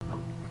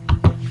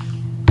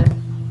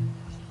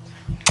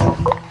All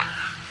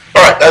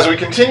right, as we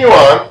continue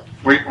on,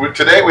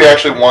 today we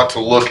actually want to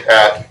look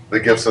at the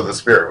gifts of the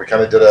Spirit. We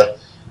kind of did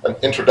an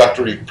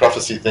introductory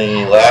prophecy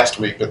thingy last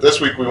week, but this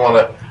week we want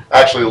to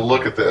actually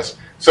look at this.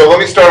 So let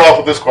me start off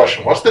with this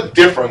question. What's the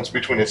difference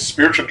between a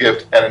spiritual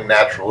gift and a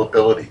natural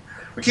ability?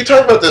 We keep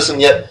talking about this, and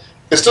yet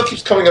it still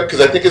keeps coming up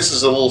because I think this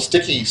is a little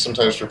sticky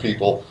sometimes for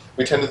people.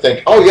 We tend to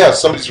think, oh yeah,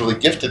 somebody's really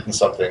gifted in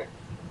something.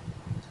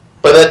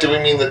 By that, do we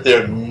mean that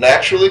they're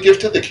naturally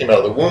gifted, they came out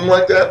of the womb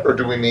like that, or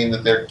do we mean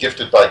that they're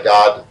gifted by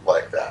God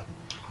like that?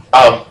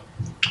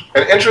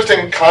 An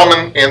interesting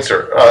common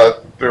answer.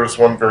 There was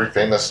one very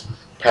famous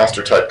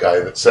pastor-type guy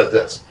that said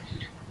this.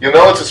 You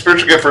know it's a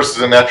spiritual gift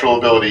versus a natural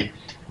ability.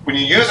 When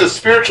you use a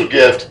spiritual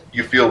gift,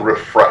 you feel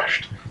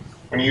refreshed.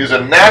 When you use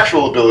a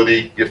natural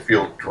ability, you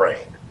feel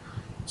drained.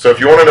 So if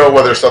you want to know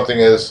whether something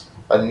is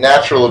a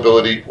natural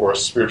ability or a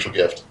spiritual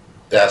gift,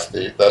 that's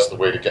the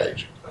way to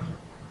gauge.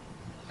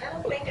 I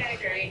don't think I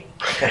agree.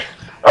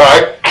 All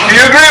right. Do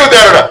you agree with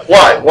that or not?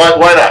 Why?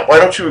 Why not? Why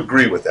don't you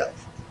agree with that?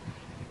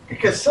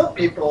 Because some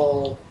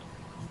people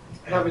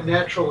have a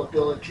natural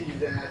ability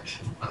that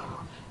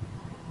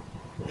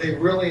they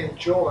really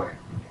enjoy.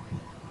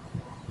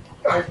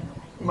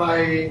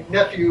 My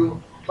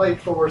nephew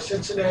played for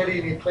Cincinnati,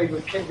 and he played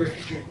with Ken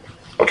Griffey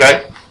Jr.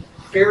 Okay.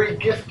 Very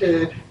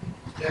gifted,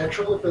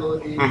 natural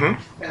ability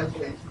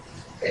athlete,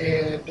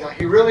 and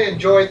he really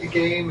enjoyed the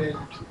game and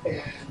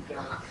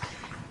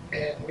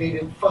made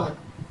it fun.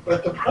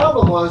 But the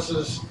problem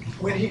was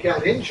when he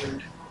got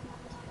injured,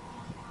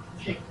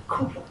 he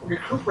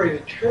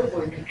recuperated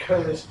terribly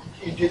because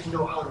he didn't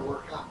know how to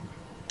work out.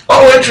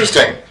 Oh,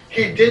 interesting.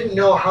 He didn't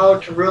know how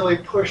to really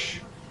push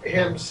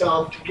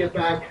himself to get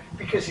back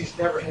because he's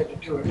never had to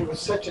do it. It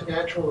was such a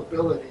natural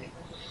ability.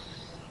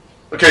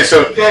 Okay,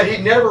 so that he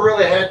never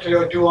really had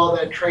to do all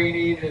that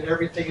training and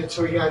everything, and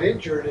so he got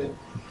injured and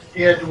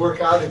he had to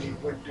work out, and he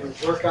wouldn't do his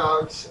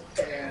workouts.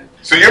 And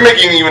so you're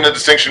making even a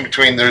distinction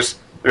between there's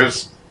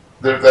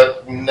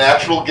that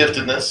natural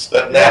giftedness,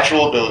 that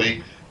natural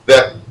ability,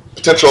 that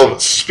potential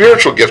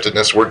spiritual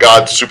giftedness where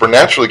God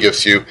supernaturally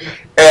gifts you,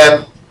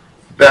 and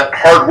that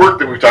hard work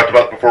that we've talked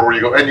about before, where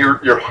you go and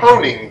you're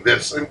honing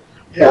this,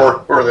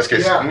 or in this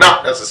case,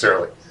 not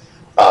necessarily.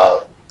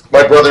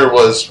 My brother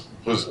was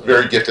a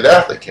very gifted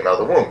athlete, came out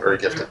of the womb, very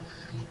gifted.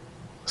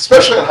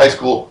 Especially in high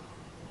school,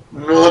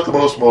 not the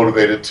most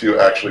motivated to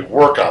actually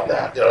work on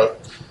that. All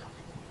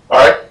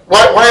right.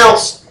 Why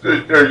else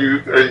are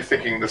you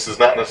thinking this is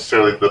not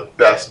necessarily the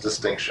best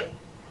distinction?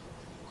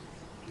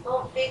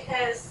 Well,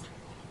 because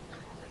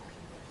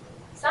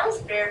some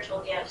spiritual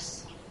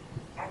gifts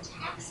are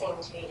taxing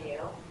to you.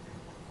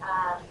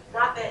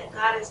 Not that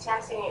God is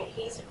taxing you.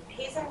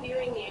 He's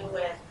imbuing you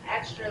with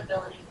extra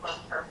ability for a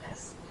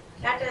purpose.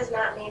 That does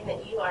not mean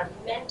that you are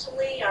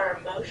mentally or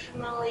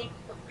emotionally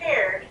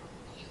prepared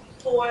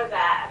for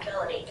that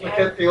ability. look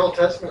at the Old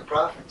Testament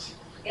prophets.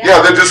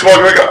 Yeah, they're just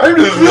walking around. I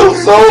just feel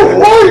so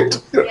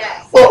white.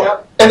 Yes.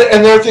 Well, and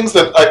there are things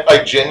that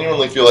I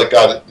genuinely feel like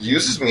God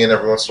uses me in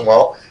every once in a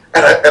while,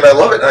 and I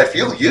love it, and I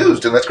feel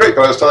used, and that's great.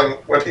 But I was telling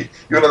Wendy,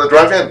 you went on the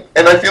drive-in,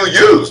 and I feel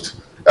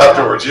used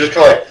afterwards. You're just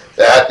kind of like,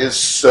 that is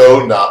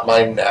so not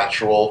my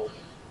natural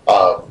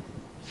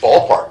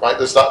ballpark.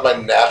 That's not my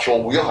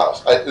natural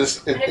wheelhouse. And it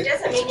doesn't mean you're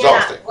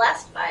exhausting. not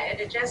blessed by it.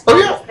 It just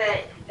means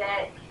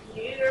that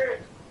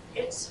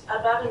it's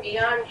above and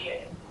beyond you.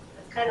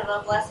 It's kind of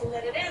a blessing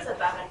that it is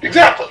above and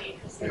beyond you,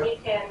 because then you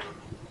can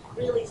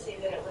really see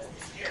that it was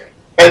the Spirit.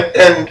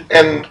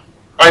 And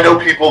I know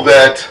people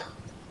that,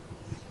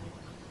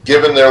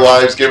 given their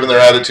lives, given their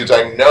attitudes,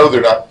 I know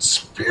they're not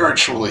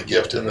spiritually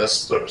gifted in this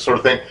sort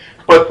of thing,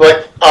 but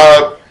like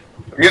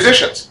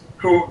musicians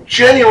who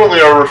genuinely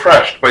are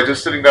refreshed by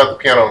just sitting down at the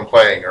piano and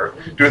playing or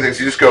doing things.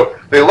 You just go,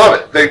 they love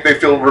it. They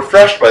feel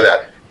refreshed by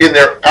that in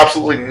their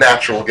absolutely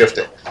natural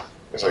gifting.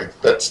 It's like,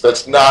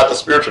 that's not a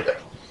spiritual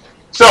gift.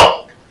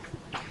 So,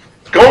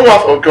 going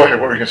off, go ahead,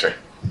 what were you going to say?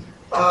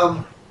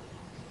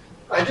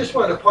 I just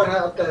want to point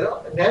out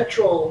that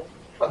natural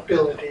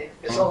ability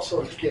is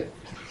also a gift.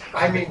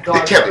 I mean,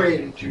 God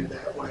created you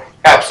that way.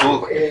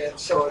 Absolutely. And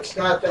so it's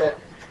not that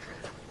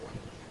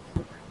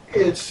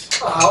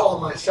it's all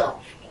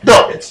myself.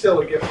 No. It's still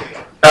a gift of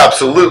God.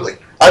 Absolutely.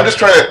 I'm just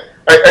trying to,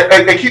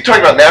 I keep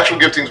talking about natural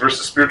giftings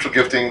versus spiritual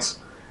giftings,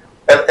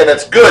 and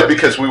it's good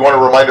because we want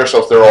to remind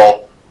ourselves they're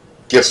all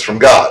gifts from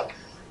God.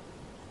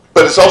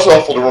 But it's also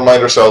helpful to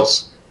remind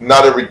ourselves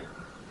not every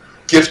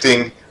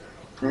gifting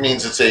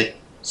means it's a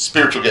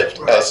spiritual gift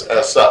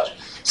as such.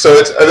 So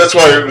that's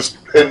why it was,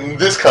 in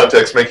this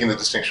context, making the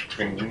distinction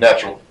between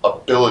natural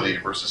ability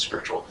versus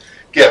spiritual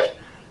gift.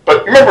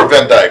 But remember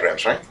Venn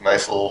diagrams, right?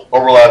 Nice little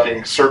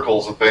overlapping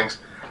circles of things.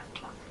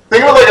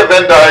 Think of it like a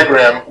Venn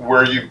diagram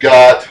where you've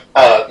got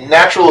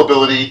natural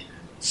ability,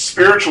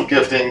 spiritual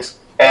giftings,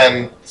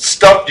 and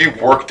stuff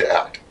you've worked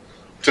at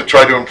to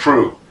try to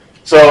improve.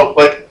 So,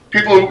 like,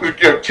 people who,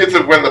 kids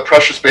that win the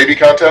Precious Baby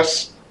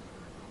contests,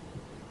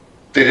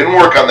 they didn't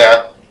work on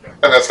that,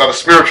 and that's not a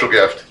spiritual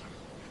gift.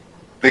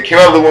 They came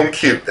out of the womb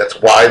cute.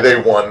 That's why they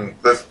won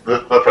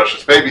the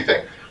Precious Baby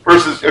thing.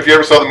 Versus, if you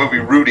ever saw the movie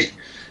Rudy,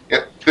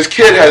 This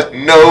kid has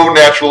no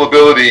natural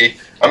ability.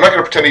 I'm not going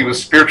to pretend he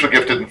was spiritually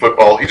gifted in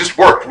football. He just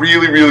worked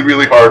really, really,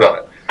 really hard on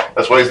it.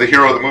 That's why he's the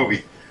hero of the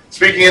movie.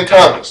 Speaking in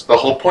tongues, the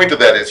whole point of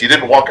that is you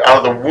didn't walk out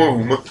of the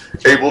womb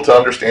able to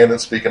understand and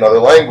speak in other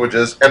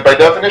languages, and by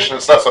definition,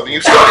 it's not something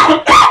you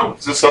study.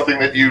 It's just something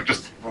that you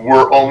just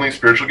were only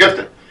spiritually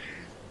gifted.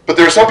 But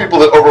there are some people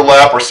that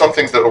overlap, or some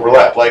things that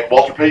overlap. Like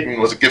Walter Payton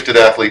was a gifted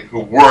athlete who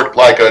worked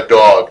like a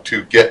dog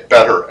to get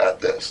better at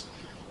this.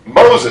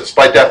 Moses,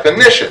 by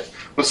definition,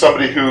 was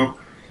somebody who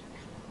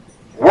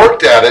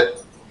worked at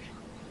it,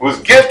 was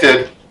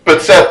gifted,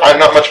 but said, I'm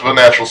not much of a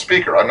natural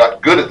speaker. I'm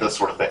not good at this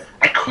sort of thing.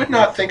 I could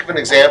not think of an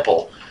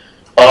example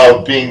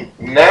of being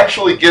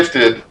naturally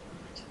gifted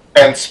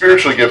and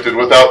spiritually gifted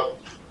without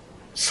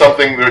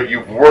something that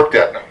you've worked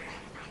at. Now,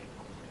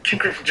 King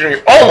Griffin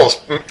Jr.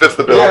 almost fits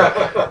the bill.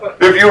 Yeah.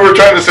 If you were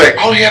trying to say,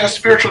 oh, he had a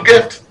spiritual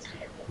gift.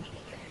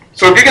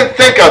 So if you can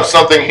think of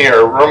something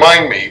here,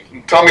 remind me.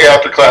 Tell me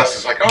after class,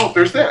 it's like, oh,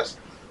 there's this.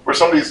 Where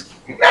somebody's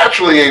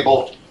naturally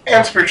able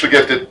and spiritually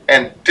gifted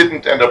and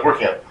didn't end up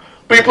working at it.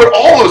 But you put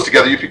all those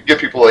together, you get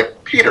people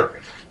like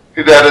Peter,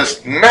 who had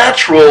this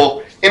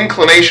natural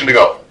inclination to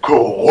go,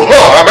 cool,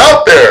 I'm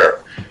out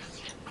there.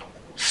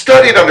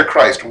 Studied under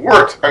Christ,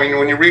 worked. I mean,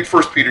 when you read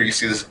 1 Peter, you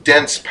see this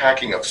dense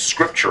packing of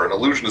Scripture, an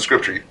allusion to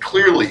Scripture. He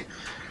clearly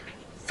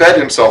fed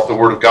himself the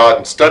Word of God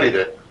and studied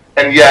it.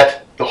 And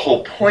yet, the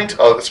whole point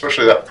of,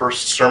 especially that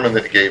first sermon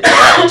that he gave in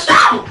Acts,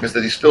 is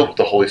that he's filled with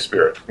the Holy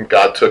Spirit. And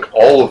God took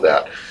all of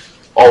that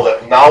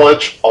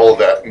knowledge, all of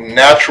that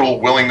natural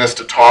willingness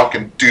to talk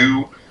and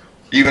do,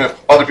 even if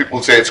other people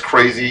would say it's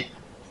crazy,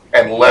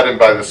 and led him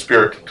by the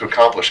Spirit to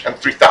accomplish. And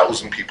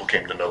 3,000 people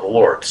came to know the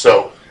Lord.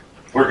 So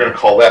we're going to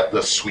call that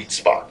the sweet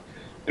spot.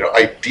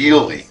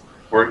 Ideally,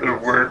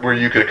 where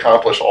you could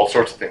accomplish all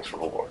sorts of things for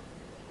the Lord.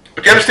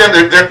 But you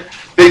understand,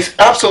 they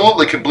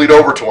absolutely can bleed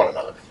over to one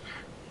another.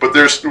 But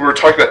we're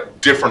talking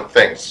about different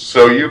things.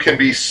 So you can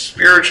be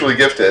spiritually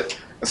gifted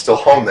and still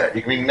hone that.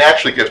 You can be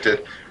naturally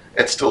gifted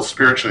and still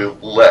spiritually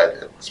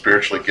led and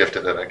spiritually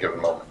gifted at a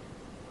given moment.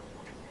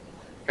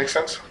 Make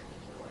sense?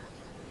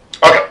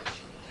 Okay.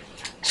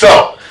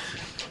 So,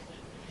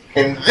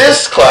 in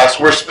this class,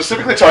 we're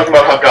specifically talking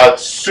about how God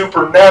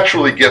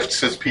supernaturally gifts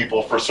his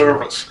people for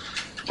service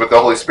with the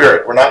Holy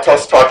Spirit. We're not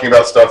just talking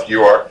about stuff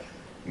you are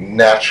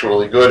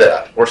naturally good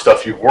at or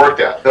stuff you've worked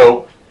at,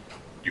 though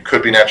you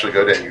could be naturally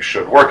good and you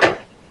should work at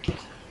it.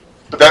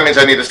 But that means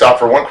I need to stop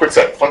for one quick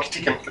second.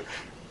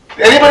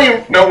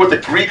 Anybody know what the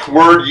Greek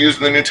word used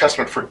in the New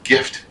Testament for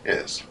gift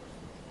is?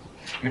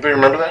 Anybody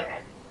remember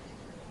that?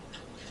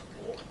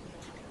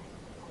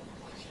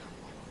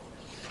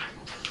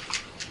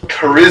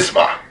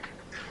 Charisma,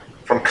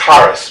 from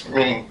charis,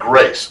 meaning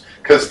grace.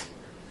 Because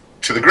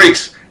to the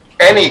Greeks,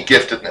 any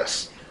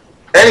giftedness,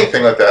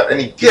 anything like that,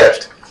 any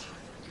gift,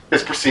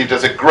 is perceived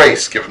as a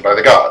grace given by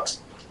the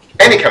gods.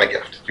 Any kind of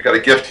gift. You got a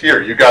gift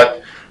here. You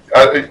got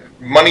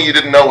money you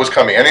didn't know was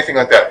coming. Anything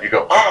like that. You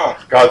go,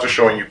 gods are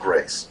showing you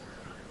grace.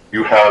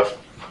 You have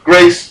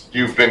grace,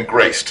 you've been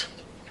graced.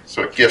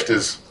 So a gift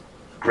is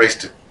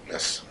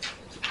gracedness.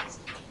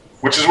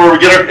 Which is where we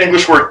get our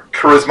English word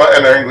charisma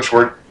and our English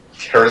word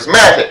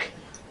charismatic.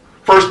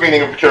 First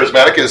meaning of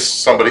charismatic is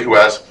somebody who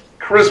has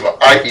charisma,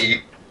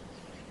 i.e.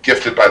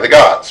 gifted by the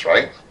gods,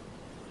 right?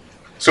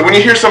 So when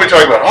you hear somebody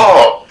talking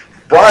about,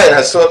 Brian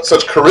has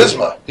such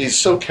charisma, he's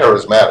so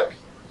charismatic.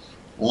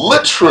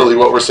 Literally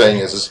what we're saying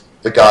is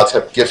the gods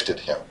have gifted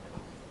him.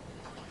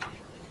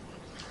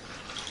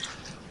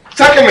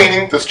 Second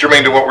meaning, that's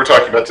germane to what we're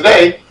talking about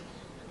today,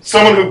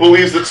 someone who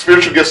believes that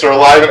spiritual gifts are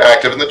alive and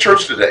active in the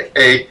church today,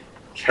 a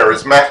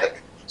charismatic.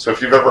 So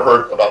if you've ever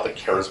heard about the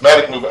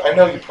charismatic movement, I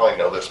know you probably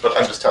know this, but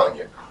I'm just telling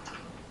you.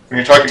 When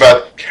you're talking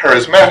about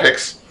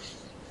charismatics,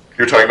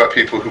 you're talking about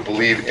people who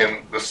believe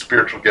in the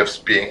spiritual gifts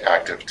being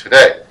active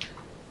today.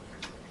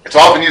 It's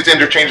often used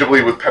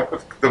interchangeably with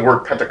the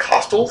word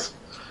Pentecostals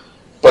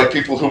by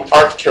people who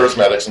aren't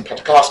charismatics and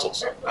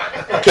Pentecostals.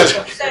 Because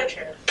So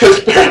true.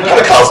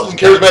 Pentecostals and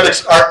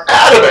charismatics are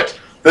adamant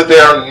that they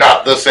are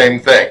not the same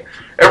thing.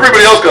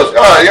 Everybody else goes,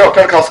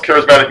 Pentecostal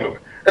charismatic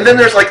movement. And then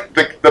there's like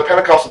the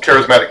Pentecostal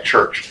charismatic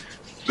church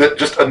that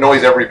just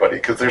annoys everybody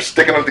because they're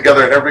sticking them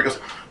together and everybody goes,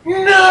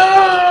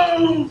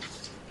 no!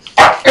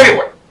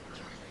 Anyway,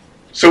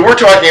 so we're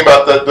talking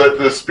about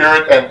the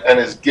Spirit and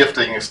his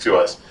giftings to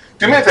us.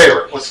 Do me a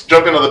favor, let's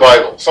jump into the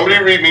Bible.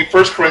 Somebody read me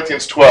 1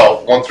 Corinthians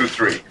 12, 1 through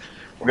 3.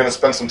 We're going to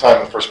spend some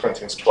time in 1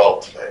 Corinthians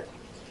 12 today.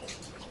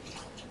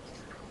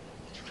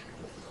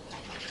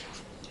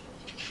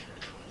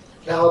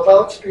 Now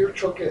about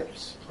spiritual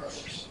gifts,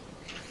 brothers.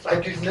 I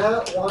do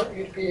not want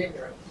you to be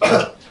ignorant.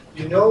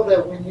 You know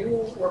that when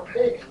you were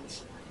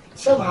pagans,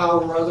 somehow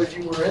or other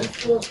you were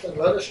influenced and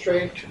led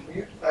astray to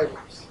mute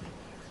idols.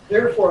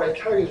 Therefore I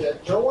tell you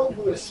that no one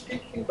who is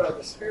speaking by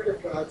the Spirit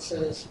of God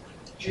says,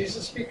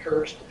 Jesus be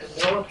cursed, and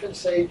no one can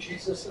say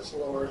Jesus is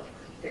Lord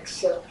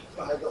except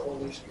by the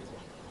Holy Spirit.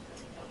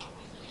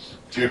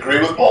 Do you agree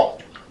with Paul?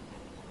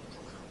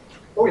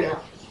 Oh yeah.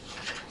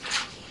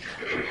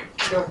 You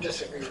don't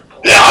disagree with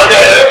Paul. Yeah,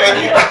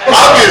 okay.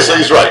 Obviously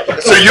he's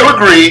right. So you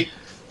agree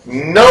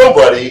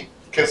Nobody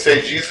can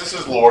say Jesus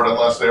is Lord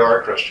unless they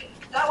are a Christian.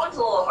 That one's a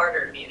little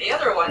harder to me. The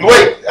other one.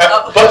 Wait,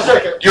 Oh. One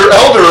second. your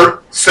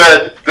elder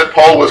said that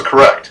Paul was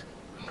correct.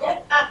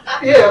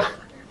 If.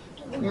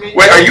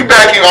 Wait, are you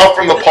backing off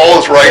from the Paul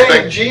is right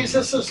saying thing?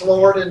 Jesus is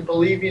Lord and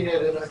believing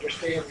it and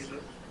understanding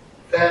it,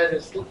 that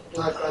is led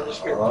by the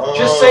Spirit.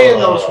 Just saying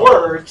those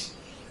words,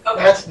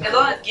 Okay. That's As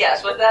long as,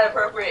 yes, with that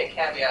appropriate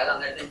caveat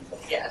on there, then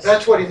yes.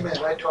 that's what he meant.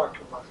 I talked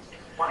to him about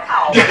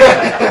Wow.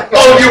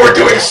 Oh, you were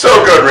doing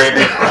so good,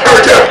 Randy.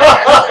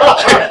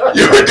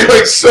 You were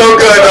doing so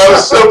good. I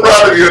was so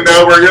proud of you, and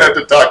now we're going to have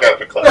to talk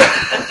after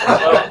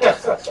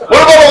class. What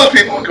about all the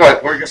people? Go ahead.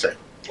 What were you going to say?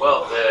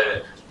 Well,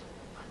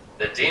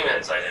 the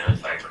demons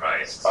identify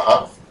Christ.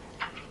 Uh-huh.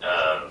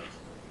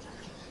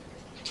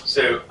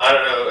 So I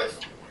don't know if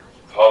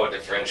Paul would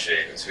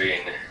differentiate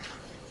between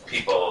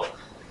people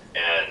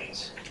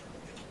and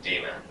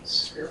demons.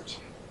 Spirits.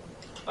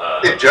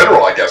 In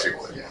general, I guess he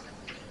would.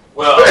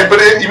 Well,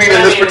 You mean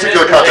in this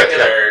particular context?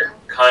 Yeah. particular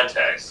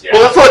context, yeah.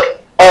 Well, let's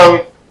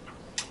look.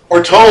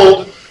 We're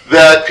told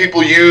that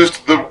people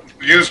used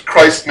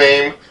Christ's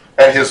name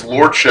and his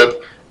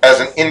lordship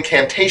as an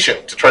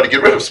incantation to try to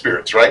get rid of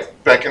spirits, right?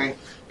 Back in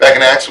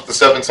Acts with the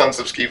 7 sons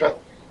of Sceva.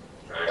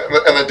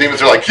 Right. And the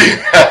demons are like,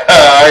 yeah,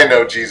 I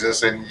know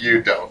Jesus and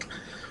you don't.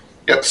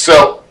 Yep.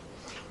 So,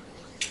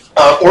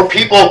 or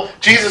people,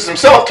 Jesus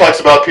himself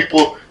talks about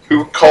people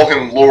who call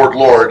him Lord,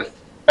 Lord,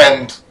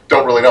 and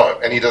don't really know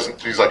him. And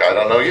he's like, I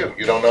don't know you.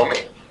 You don't know me.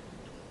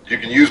 You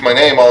can use my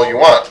name all you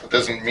want. It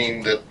doesn't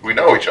mean that we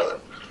know each other.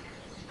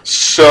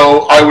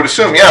 So I would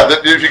assume, yeah,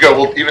 that if you go,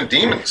 well, even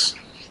demons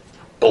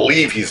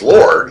believe he's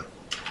Lord,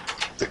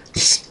 they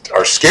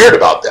are scared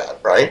about that,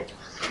 right?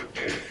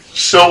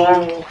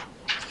 So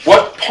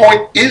what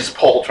point is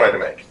Paul trying to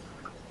make?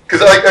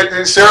 Because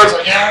Sarah's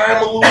like, yeah,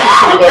 I'm a little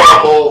confused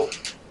about the whole,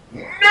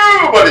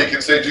 nobody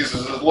can say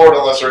Jesus is Lord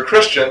unless they're a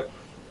Christian.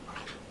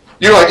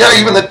 You're like, yeah,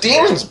 even the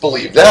demons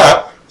believe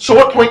that. So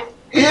what point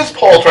is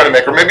Paul trying to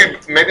make? Or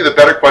maybe the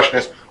better question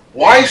is,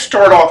 why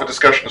start off a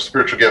discussion of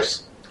spiritual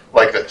gifts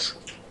like this?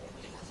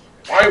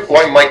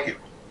 Why might you?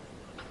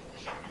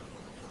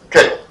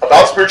 Okay,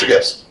 about spiritual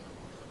gifts.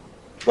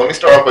 Let me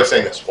start off by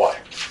saying this. Why?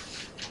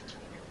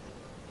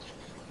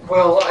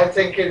 Well, I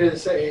think it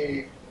is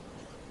a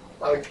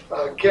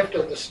gift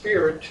of the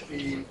Spirit to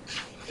be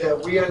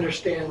that we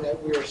understand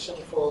that we are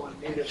sinful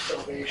and need of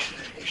salvation,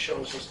 and He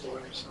shows us the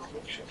way of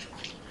salvation.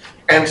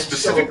 And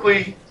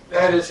specifically,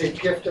 That is a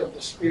gift of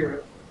the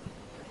Spirit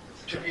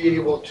to be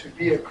able to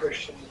be a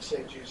Christian and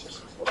say Jesus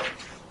is Lord.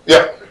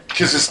 yeah,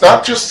 because it's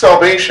not just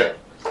salvation.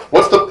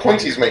 What's the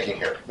point he's making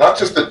here? Not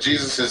just that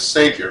Jesus is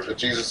Savior, but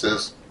Jesus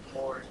is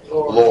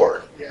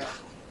Lord. Yeah.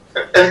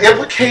 And the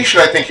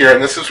implication, I think, here,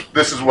 and this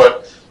is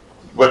what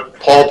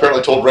Paul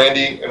apparently told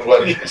Randy, and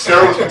what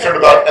Sarah was concerned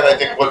about, and I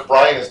think what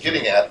Brian is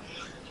getting at.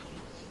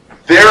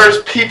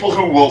 There's people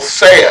who will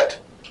say it.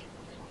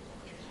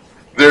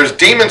 There's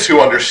demons who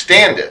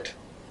understand it.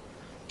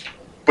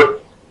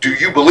 But do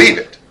you believe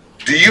it?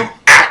 Do you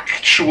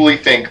actually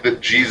think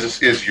that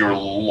Jesus is your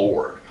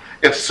Lord?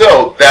 If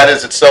so, that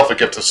is itself a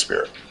gift of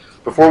Spirit.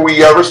 Before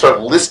we ever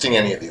start listing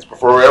any of these,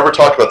 before we ever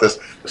talk about this,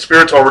 the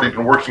Spirit's already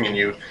been working in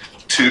you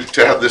to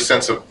have this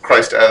sense of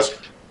Christ as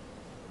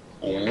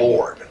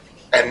Lord.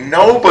 And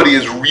nobody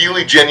is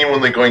really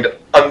genuinely going to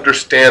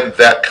understand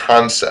that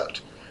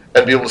concept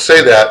and be able to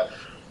say that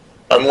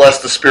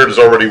unless the Spirit is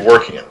already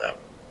working in them.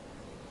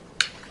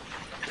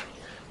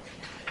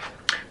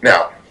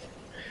 Now,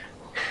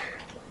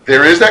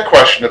 there is that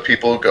question of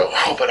people who go,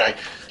 oh, but I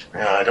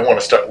don't want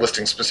to start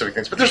listing specific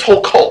things. But there's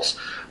whole cults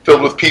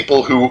filled with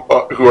people who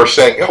are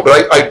saying, oh,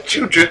 but I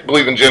do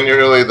believe in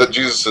genuinely that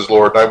Jesus is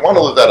Lord, and I want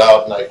to live that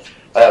out, and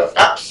I have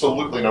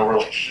absolutely no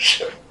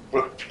relationship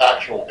with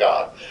actual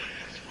God.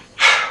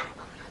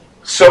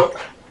 So,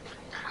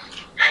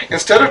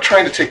 instead of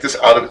trying to take this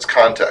out of its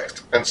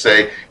context and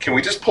say, can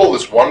we just pull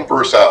this one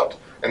verse out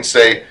and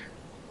say,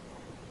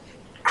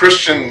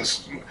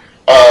 Christians,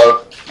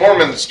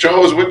 Mormons,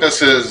 Jehovah's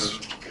Witnesses,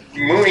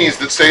 Moonies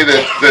that say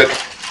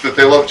that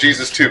they love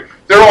Jesus too,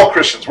 they're all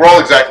Christians. We're all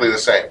exactly the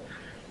same.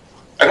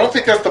 I don't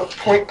think that's the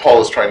point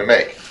Paul is trying to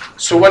make.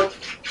 So what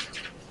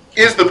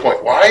is the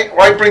point?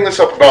 Why bring this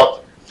up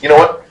about, you know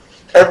what?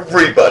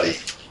 Everybody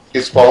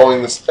is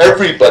following this.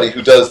 Everybody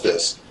who does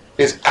this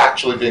is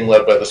actually being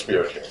led by the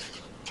Spirit here.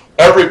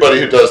 Everybody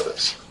who does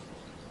this.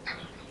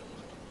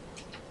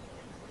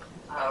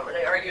 Were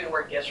they arguing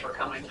where gifts were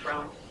coming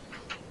from?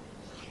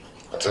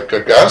 That's a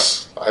good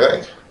guess, I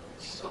think.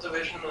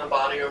 Subdivision in the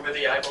body over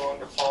the eyeball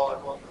and the fall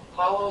and one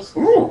Apollos.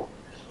 Ooh,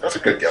 that's a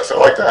good guess. I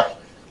like that.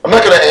 I'm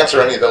not going to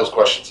answer any of those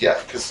questions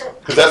yet, because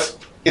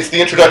it's the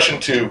introduction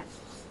to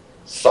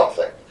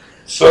something.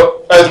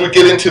 So as we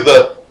get into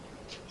the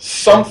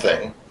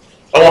something,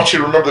 I want you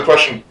to remember the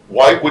question,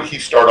 why would he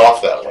start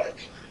off that way?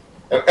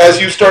 And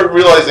as you start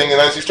realizing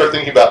and as you start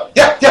thinking about,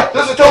 yeah,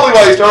 this is totally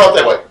why he started off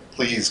that way,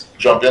 please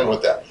jump in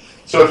with that.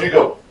 So if you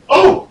go,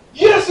 oh,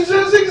 yes, this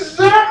is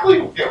exactly,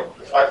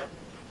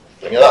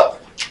 bring it up.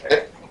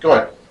 Go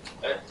ahead.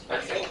 I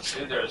think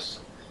too. There's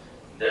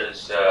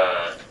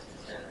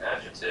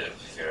adjective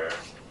here.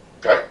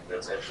 Okay.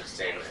 That's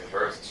interesting. In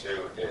verse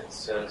 2, it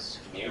says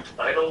mute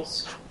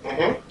idols.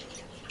 Mm-hmm.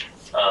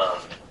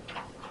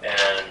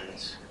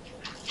 And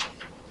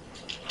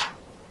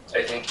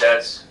I think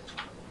that's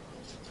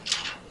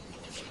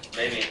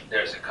maybe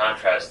there's a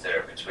contrast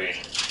there between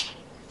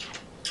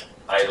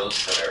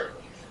idols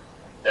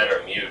that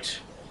are mute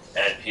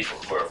and people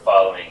who are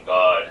following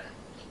God,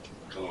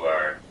 who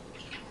are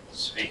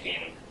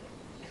speaking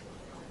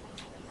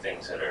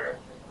things that are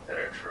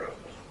true.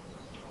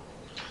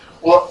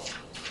 Well,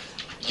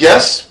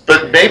 yes,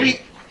 but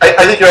maybe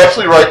I think you're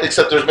absolutely right.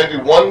 Except there's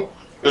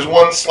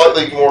one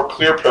slightly more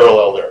clear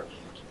parallel there.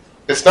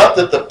 It's not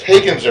that the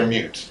pagans are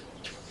mute,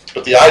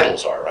 but the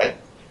idols are, right?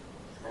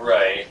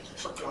 Right.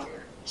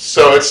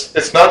 So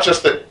it's not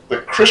just that the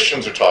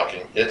Christians are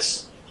talking;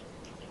 it's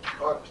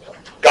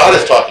God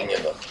is talking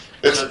in them.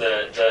 So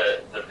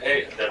the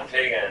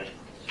pagan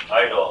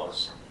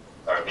idols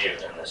are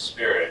mute, and the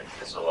spirit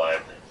is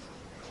alive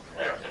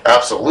and active.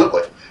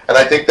 Absolutely, and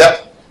I think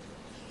that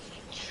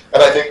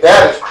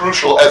is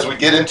crucial as we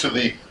get into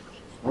the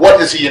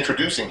what is he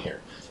introducing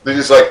here.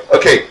 It's like,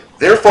 okay,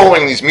 they're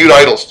following these mute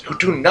idols who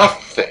do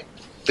nothing.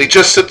 They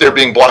just sit there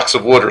being blocks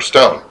of wood or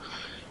stone.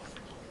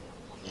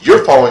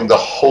 You're following the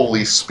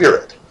Holy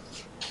Spirit,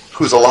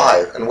 who's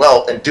alive and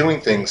well and doing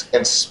things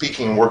and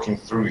speaking and working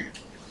through you.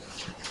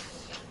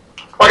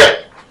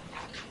 Okay,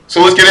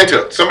 so let's get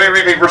into it. Somebody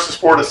read me verses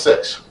 4 to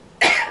 6.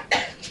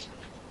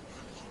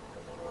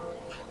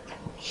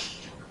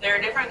 There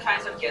are different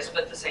kinds of gifts,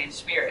 but the same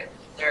Spirit.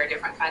 There are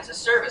different kinds of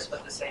service,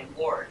 but the same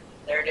Lord.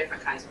 There are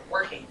different kinds of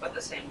working, but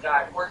the same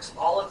God works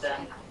all of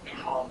them in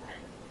all men.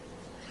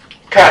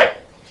 Okay,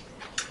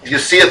 do you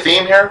see a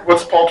theme here?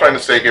 What's Paul trying to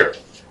say here?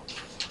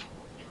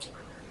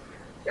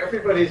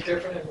 Everybody's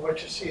different, and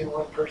what you see in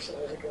one person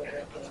isn't going to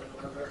happen in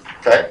another.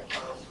 Okay,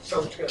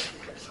 Someone's going to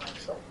speak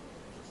on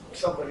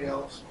somebody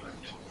else,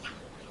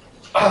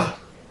 but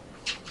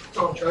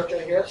don't judge,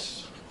 I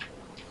guess.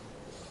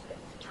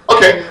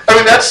 okay. I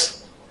mean,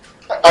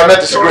 I'm not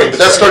disagreeing, but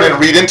that's starting to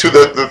read into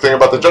the thing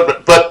about the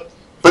judgment.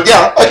 But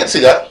yeah, I can see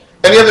that.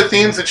 Any other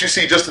themes that you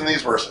see just in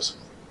these verses?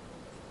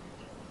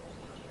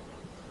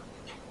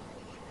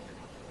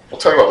 We'll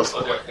tell you what was.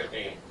 Well, there could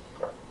be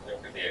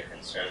a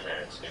concern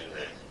there too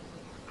that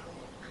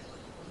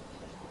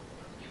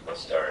people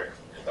start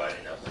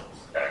dividing up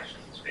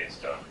factions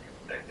based on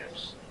the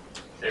gifts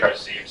they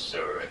received.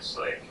 So it's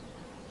like,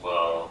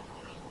 well,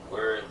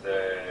 we're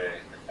the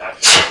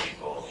African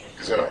people.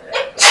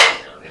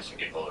 These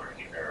people are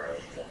here,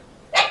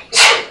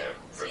 the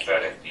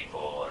prophetic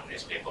people, and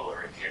these people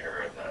are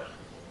here,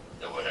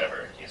 the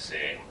whatever. You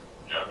say,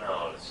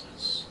 no, this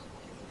is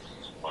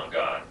one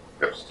God.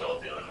 We're still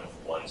dealing with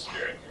one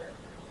Spirit here.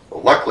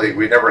 Well, luckily,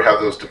 we never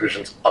have those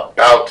divisions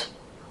about,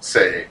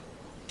 say,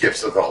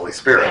 gifts of the Holy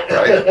Spirit,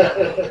 right?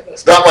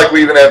 It's not like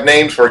we even have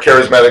names for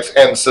charismatics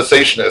and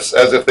cessationists,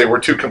 as if they were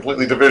two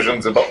completely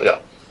divisions.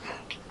 Yeah.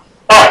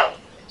 All right.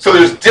 So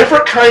there's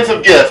different kinds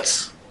of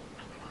gifts,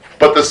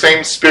 but the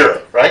same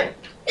Spirit, right?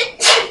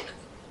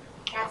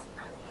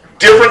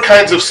 Different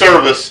kinds of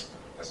service,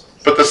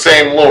 but the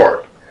same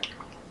Lord.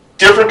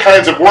 Different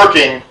kinds of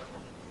working,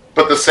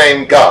 but the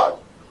same God.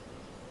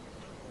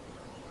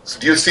 So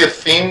do you see a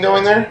theme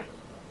going there?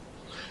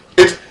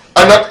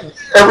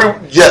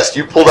 Yes,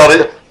 you pulled out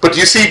it, but do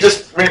you see,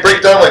 just when you break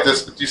it down like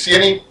this, do you see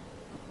any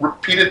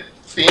repeated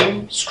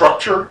theme,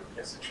 structure?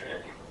 It's the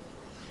Trinity.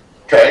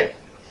 Okay.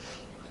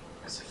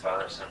 It's the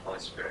Father, Son, Holy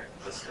Spirit.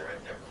 Listed right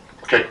there.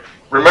 Okay,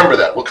 remember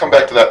that. We'll come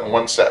back to that in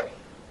one sec.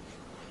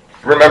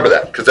 Remember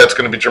that, because that's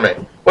going to be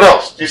germane. What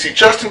else? Do you see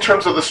just in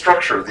terms of the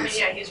structure of these?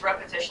 Yeah, he's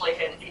repetitionally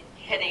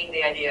hitting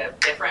the idea of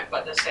different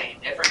but the same,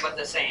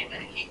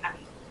 and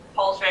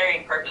Paul's very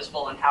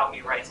purposeful in how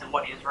he writes and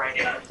what he's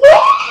writing.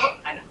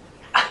 I know.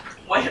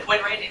 When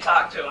Randy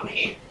talked to him,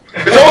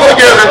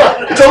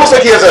 It's almost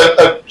like he has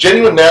a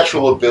genuine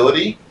natural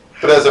ability,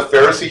 but as a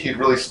Pharisee, he'd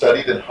really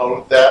studied and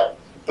honed that.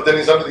 But then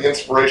he's under the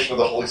inspiration of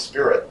the Holy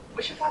Spirit.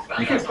 we should talk about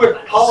You that can put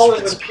sometime. Paul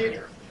in with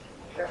Peter.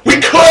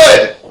 We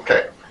could!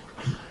 Okay.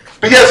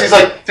 But yes, he's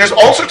like, there's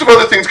all sorts of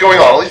other things going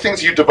on. All these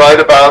things you divide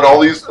about, all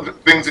these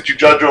things that you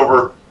judge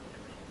over,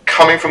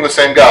 coming from the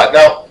same God.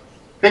 Now,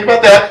 think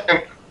about that.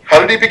 And how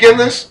did he begin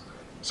this?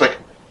 It's like,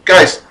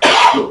 guys,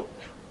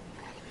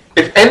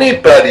 if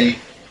anybody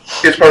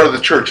is part of the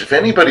church, if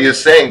anybody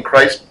is saying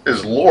Christ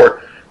is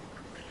Lord,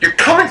 you're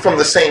coming from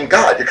the same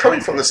God. You're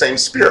coming from the same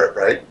Spirit,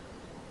 right?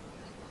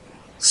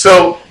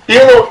 So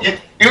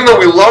even though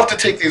we love to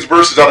take these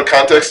verses out of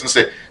context and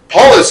say,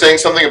 Paul is saying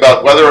something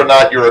about whether or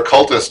not you're a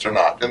cultist or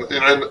not. And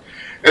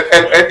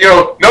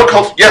no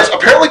cult. Yes,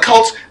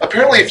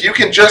 apparently if you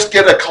can just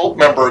get a cult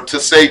member to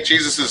say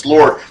Jesus is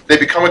Lord, they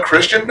become a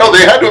Christian? No,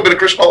 they had to have been a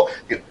Christian.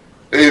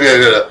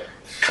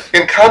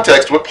 In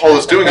context, what Paul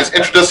is doing is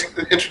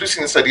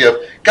introducing this idea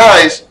of,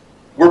 guys,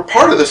 we're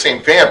part of the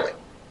same family,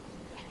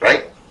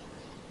 right?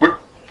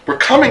 We're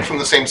coming from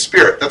the same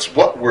Spirit. That's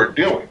what we're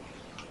doing.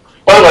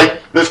 By the way,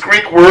 this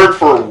Greek word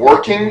for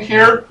working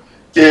here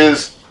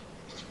is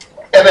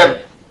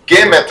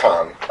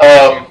enegemeton.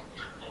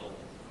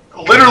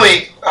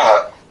 Literally,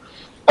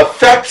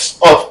 effects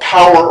of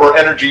power or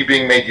energy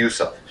being made use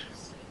of.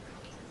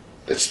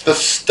 It's the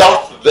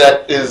stuff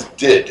that is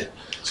did.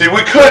 See,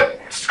 we could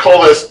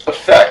call this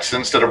effects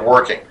instead of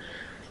working.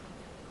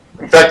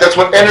 In fact, that's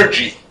what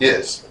energy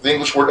is. The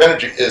English word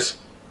energy is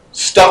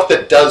stuff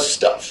that does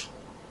stuff.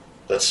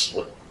 That's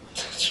what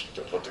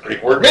the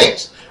Greek word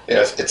means.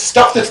 Yes, it's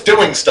stuff that's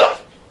doing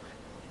stuff.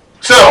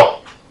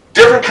 So,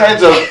 different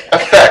kinds of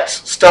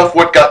effects. Stuff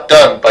what got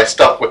done by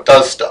stuff what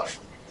does stuff.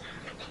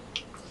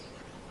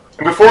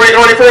 And before we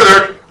go any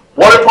further,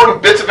 what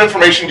important bits of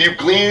information do you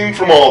glean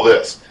from all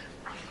this?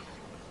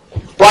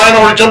 Brian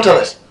already jumped on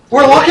this.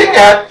 We're looking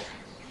at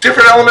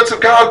different elements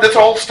of God that's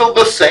all still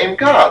the same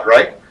God,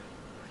 right?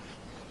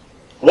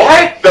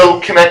 Why, though,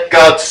 connect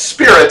God's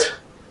Spirit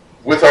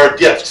with our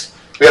gifts?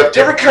 We have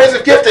different kinds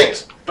of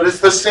giftings, but it's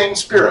the same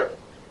Spirit.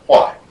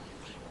 Why?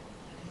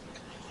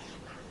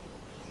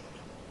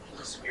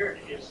 The Spirit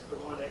is the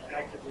one that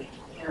actively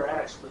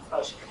interacts with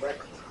us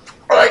directly.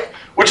 Right?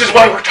 Which is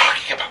why we're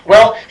talking about.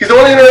 Well, he's the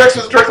one who interacts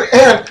with us directly,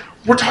 and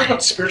we're talking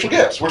about spiritual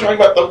gifts. We're talking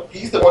about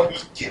he's the one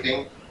who's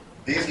giving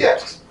these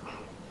gifts.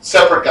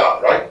 Separate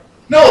God, right?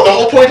 No, the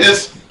whole point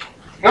is,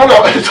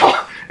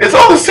 it's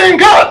all the same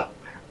God.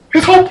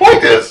 His whole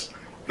point is,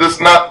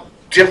 there's not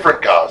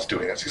different gods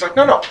doing this. He's like,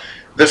 no.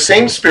 The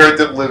same Spirit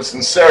that lives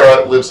in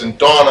Sarah, lives in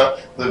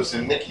Donna, lives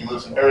in Nikki,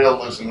 lives in Ariel,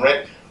 lives in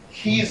Ray.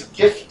 He's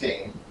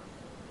gifting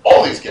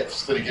all these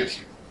gifts that he gives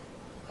you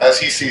as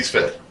he sees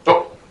fit.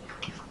 But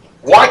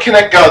why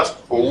connect God's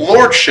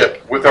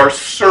lordship with our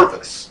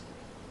service?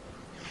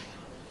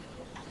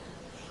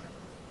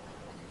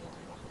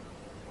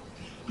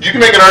 You can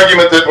make an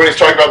argument that when he's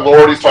talking about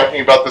Lord, he's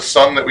talking about the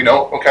Son that we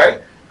know,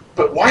 okay?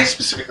 But why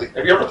specifically?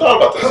 Have you ever thought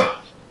about this?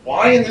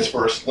 Why in this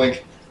verse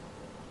link?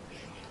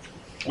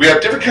 We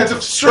have different kinds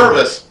of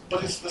service,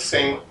 but it's the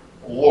same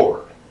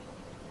Lord.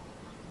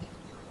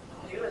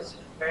 He was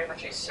very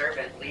much a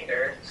servant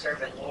leader,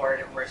 servant Lord,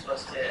 and we're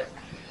supposed to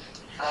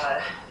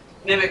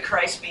mimic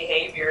Christ's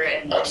behavior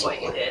and what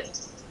he did.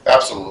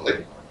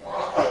 Absolutely.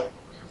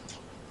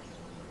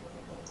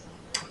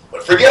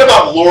 But forget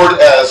about Lord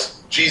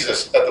as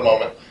Jesus at the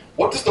moment.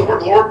 What does the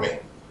word Lord mean,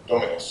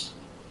 Dominus?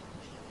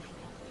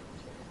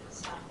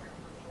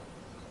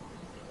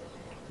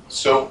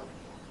 So,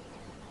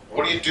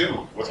 what do you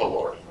do with a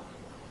Lord?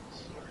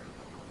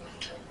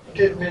 You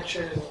did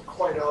mention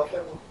quite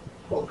often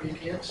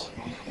obedience.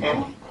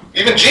 Mm-hmm.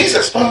 Even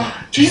Jesus.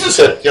 Jesus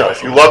said,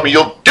 if you love me,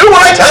 you'll do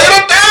what I tell you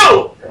to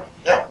do.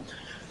 Yeah.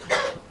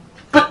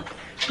 But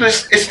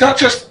it's not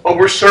just,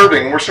 we're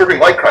serving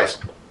like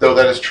Christ, though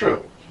that is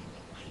true.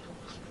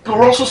 But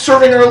we're also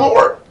serving our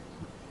Lord.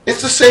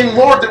 It's the same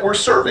Lord that we're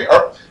serving.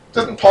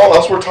 Doesn't Paul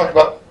elsewhere talk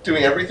about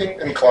doing everything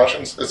in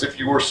Colossians as if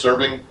you were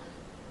serving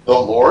the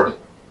Lord?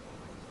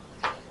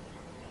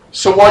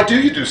 So why do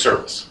you do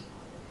service?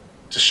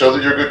 To show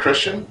that you're a good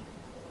Christian?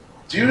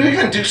 Do you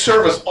even do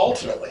service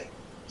ultimately?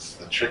 This is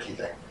the tricky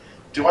thing.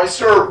 Do I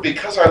serve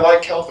because I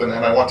like Kelvin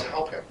and I want to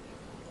help him?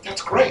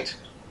 That's great.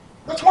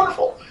 That's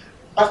wonderful.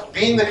 I'm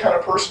being the kind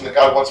of person that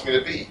God wants me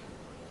to be.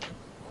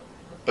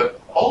 But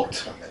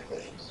ultimately,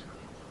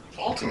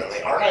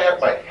 aren't I at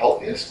my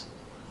healthiest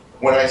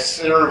when I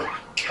serve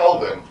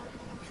Kelvin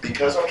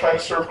because I'm trying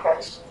to serve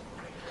Christ?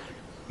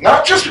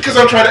 Not just because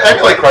I'm trying to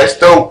emulate Christ,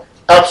 though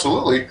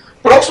absolutely,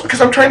 but also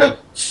because I'm trying to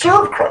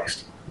serve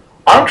Christ.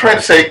 I'm trying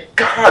to say,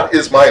 God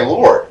is my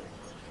Lord.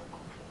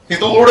 He's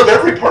the Lord of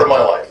every part of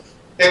my life,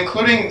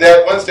 including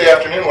that Wednesday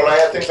afternoon when I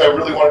had things I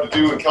really wanted to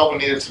do and Kelvin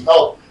needed some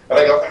help. And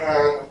I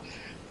go,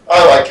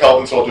 I like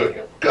Kelvin, so I'll do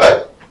it.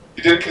 Good.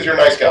 You did it because you're a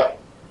nice guy.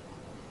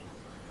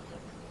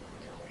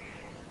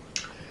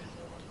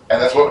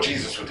 And that's what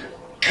Jesus would do.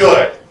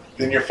 Good.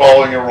 Then you're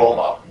following your role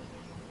model.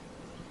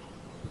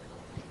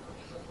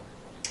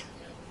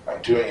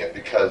 I'm doing it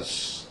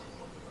because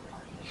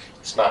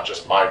it's not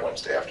just my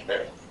Wednesday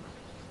afternoon.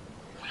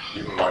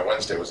 Even my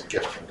Wednesday was a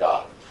gift from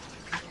God.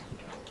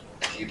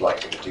 He'd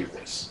like me to do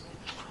this.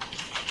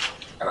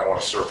 And I want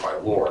to serve my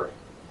Lord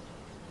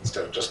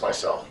instead of just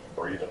myself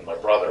or even my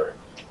brother.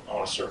 I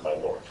want to serve my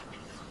Lord.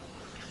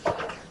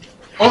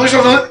 Well, there's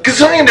a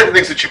gazillion different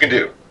things that you can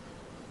do.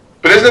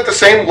 But isn't it the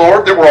same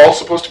Lord that we're all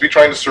supposed to be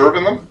trying to serve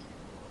in them?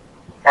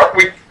 Aren't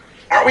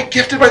we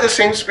gifted by the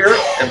same Spirit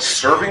and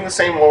serving the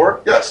same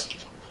Lord? Yes.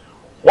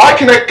 Why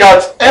connect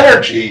God's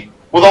energy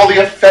with all the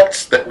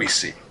effects that we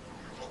see?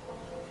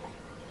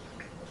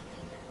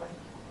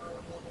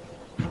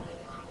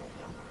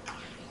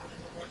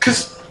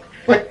 Because,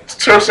 like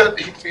Sarah said,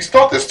 he's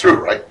thought this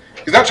through, right?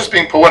 He's not just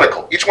being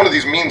poetical. Each one of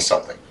these means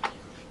something.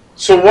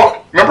 So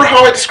what? Remember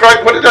how I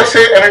described, what did I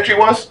say energy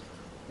was?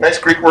 Nice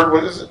Greek word,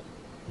 what is it?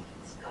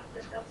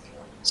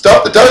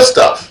 Stuff that does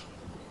stuff.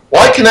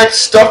 Why connect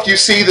stuff you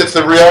see that's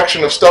the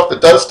reaction of stuff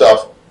that does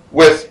stuff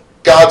with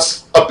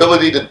God's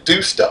ability to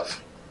do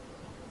stuff?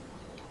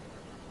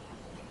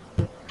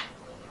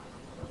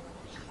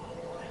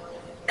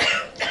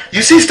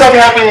 You see stuff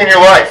happening in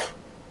your life.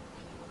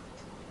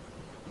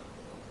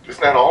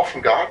 Isn't that all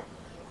from God?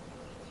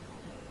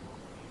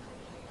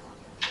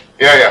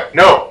 Yeah.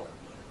 No.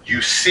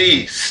 You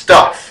see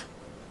stuff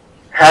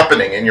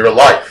happening in your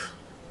life.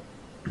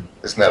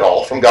 Isn't that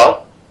all from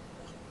God?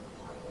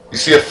 You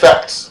see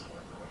effects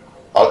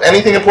of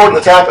anything important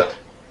that's happened.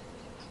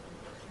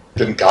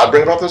 Didn't God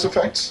bring about those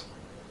effects?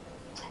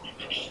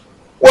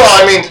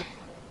 Well, I mean,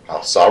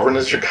 how sovereign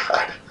is your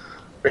God?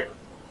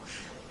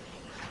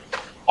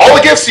 All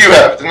the gifts you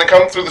have, didn't it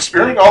come through the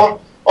Spirit?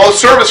 All the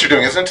service you're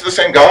doing, isn't it to the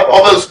same God?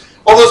 All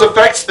those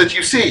effects that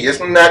you see,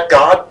 isn't that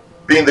God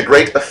being the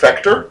great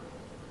effector?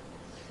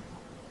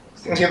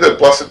 Isn't he the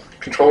blessed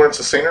controller and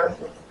sustainer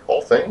of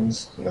all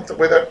things? Isn't that the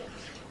way that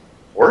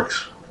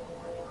works?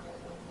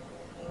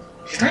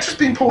 He's not just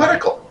being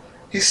poetical.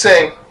 He's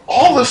saying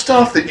all the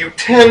stuff that you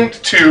tend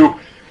to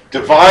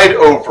divide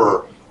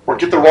over or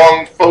get the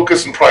wrong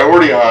focus and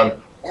priority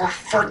on or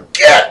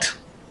forget.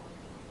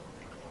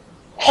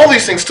 All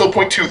these things still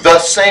point to the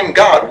same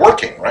God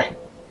working, right?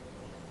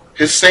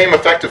 His same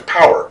effective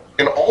power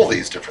in all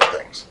these different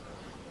things.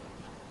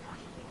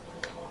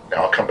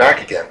 Now I'll come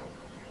back again.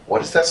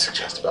 What does that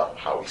suggest about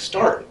how we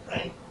started,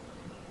 right?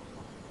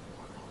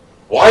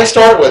 Why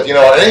start with,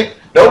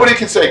 nobody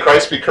can say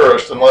Christ be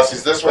cursed unless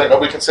he's this way.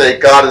 Nobody can say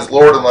God is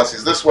Lord unless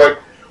he's this way.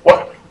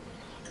 What?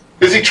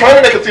 Is he trying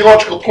to make a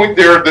theological point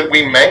there that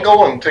we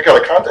mangle and take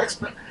out of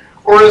context?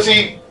 Or is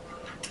he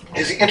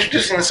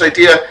introducing this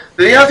idea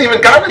that he hasn't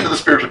even gotten into the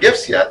spiritual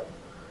gifts yet,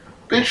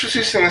 but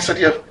introducing this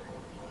idea of,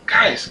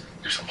 guys,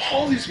 there's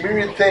all these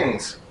myriad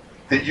things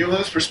that you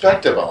lose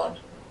perspective on,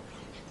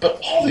 but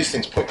all these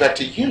things point back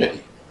to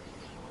unity,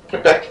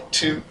 point back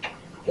to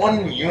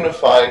one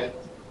unified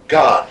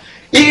God.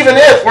 Even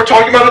if we're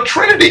talking about a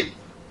Trinity.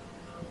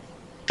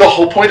 The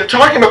whole point of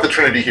talking about the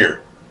Trinity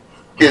here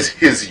is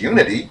his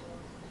unity,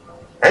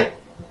 right?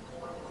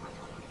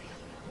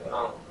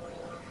 Well,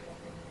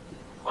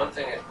 one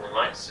thing that we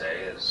might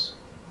say is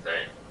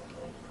that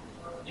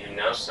you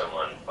know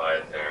someone by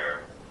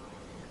their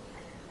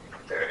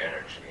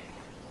energy.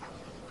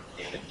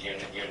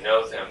 You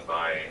know them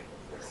by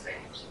the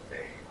things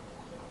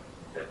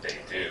that they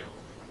do.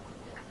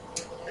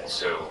 And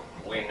so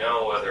we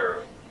know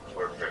whether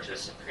we're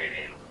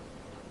participating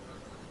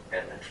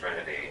in the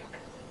Trinity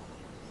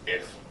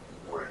if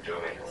we're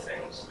doing the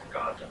things that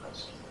God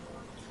does.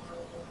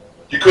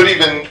 You could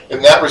even,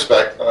 in that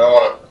respect, and I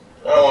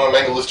don't want to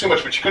mangle this too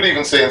much, but you could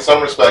even say in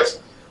some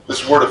respects,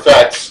 this word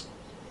effects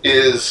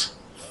is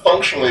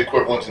functionally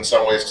equivalent in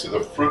some ways to the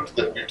fruit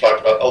that we've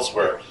talked about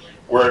elsewhere,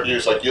 where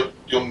it's like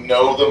you'll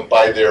know them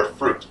by their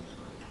fruit,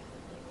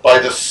 by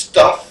the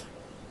stuff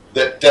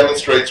that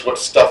demonstrates what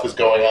stuff is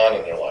going on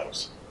in their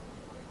lives,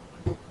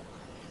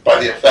 by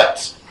the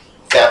effects.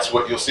 That's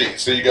what you'll see.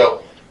 So you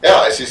go, yeah,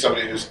 I see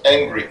somebody who's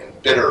angry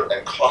and bitter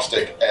and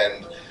caustic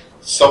and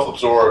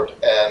self-absorbed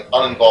and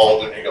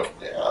uninvolved, and you go,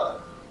 yeah,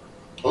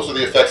 those are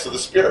the effects of the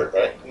Spirit,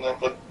 right? And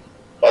the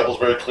Bible's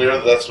very clear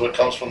that that's what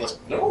comes from this.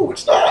 No,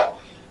 it's not.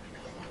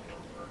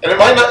 And it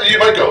might not. You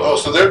might go, oh,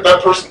 so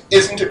that person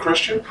isn't a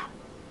Christian?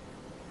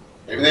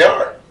 Maybe they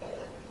are,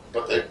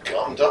 but they've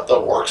gummed up the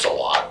works a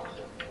lot.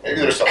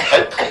 Maybe there's some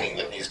pipe cleaning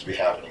that needs to be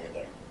happening in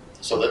there,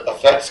 so that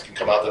effects can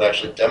come out that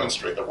actually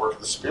demonstrate the work of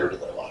the Spirit in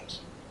their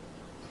lives.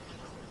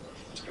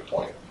 That's a good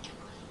point.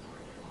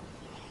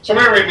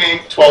 Somebody read me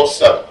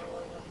 12:7.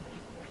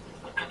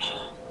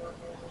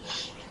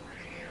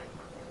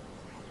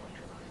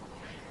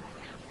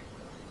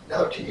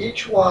 Now to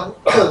each one,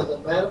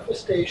 the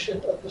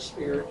manifestation of the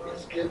Spirit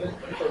is given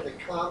for the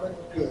common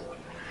good.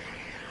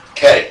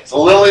 Okay, it's a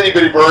little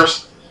itty-bitty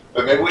verse,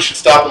 but maybe we should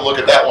stop and look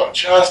at that one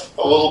just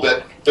a little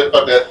bit, bit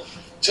by bit,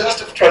 just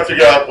to try to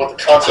figure out what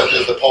the concept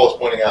is that Paul is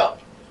pointing out.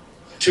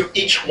 To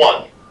each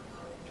one.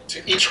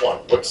 To each one.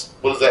 What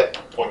does that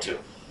point to?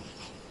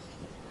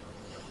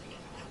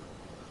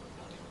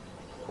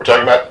 We're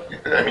talking about,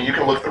 I mean, you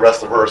can look at the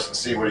rest of the verse and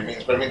see what he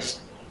means, but I mean,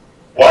 just,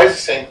 why is he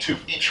saying to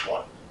each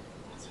one?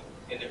 It's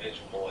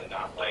individual and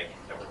not like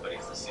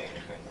everybody's the same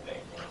kind of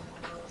thing.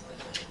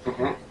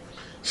 Mm-hmm.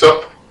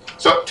 So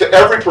to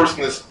every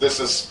person, this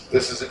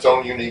is its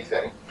own unique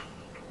thing.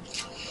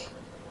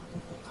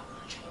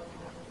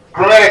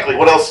 Grammatically,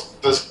 what else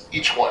does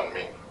each one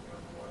mean?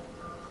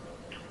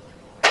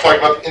 We're talking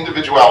about the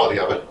individuality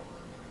of it.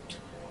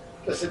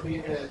 Does it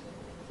mean that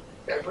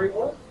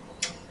everyone?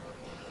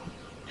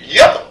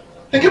 Yep.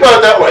 Think about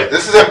it that way.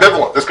 This is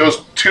ambivalent. This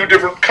goes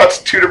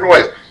cuts two different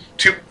ways.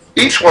 To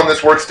each one,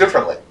 this works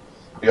differently.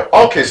 You go,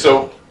 okay,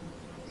 so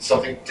it's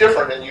something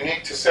different and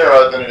unique to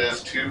Sarah than it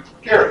is to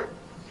Gary.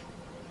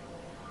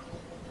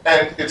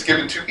 And it's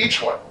given to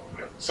each one.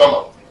 Some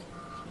of them.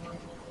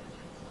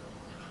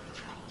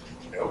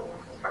 Nope.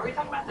 Are we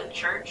talking about the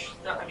church?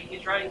 I mean,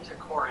 he's writing to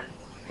Corinth.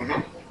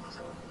 Mm-hmm. So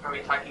are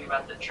we talking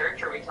about the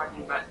church, or are we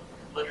talking about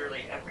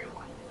literally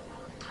everyone?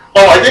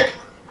 Oh, I think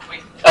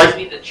We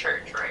mean the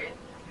church, right?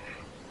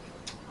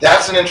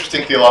 that's an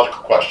interesting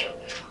theological question.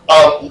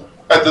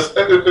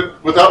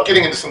 Without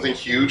getting into something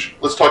huge,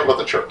 let's talk about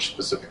the church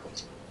specifically.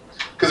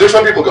 Because there's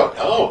some people go,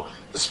 no,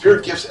 the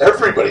Spirit gives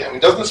everybody. I mean,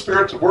 doesn't the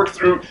Spirit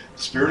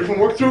even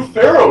work through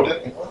Pharaoh?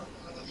 Didn't?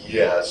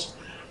 Yes.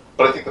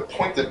 But I think the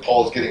point that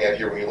Paul is getting at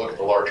here, when you look at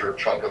the larger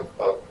chunk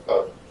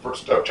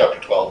of chapter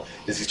 12,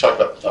 is he's talking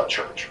about the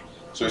church.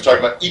 So he's talking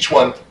about each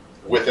one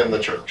within the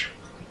church.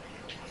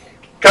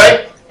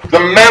 Okay? The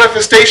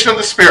manifestation of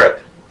the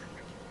Spirit.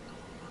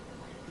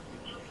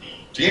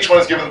 To each one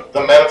is given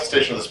the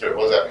manifestation of the Spirit.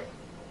 What does that mean?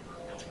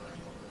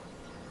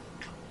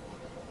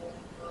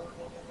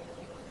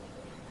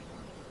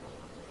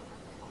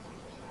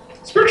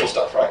 Spiritual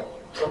stuff, right?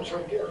 Comes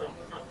right here.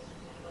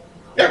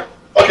 Yeah.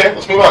 Okay,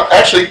 let's move on.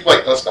 Actually,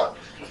 wait, let's not.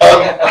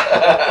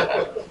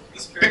 The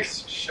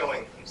Spirit's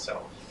showing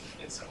himself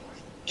in some way.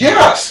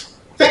 Yes.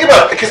 Think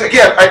about it. Because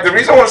again, the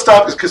reason I want to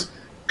stop is because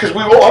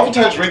we will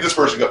oftentimes read this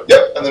verse and go,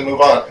 yep, and then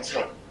move on. And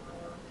so,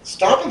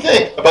 stop and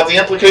think about the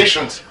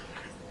implications.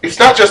 It's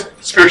not just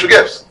spiritual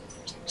gifts.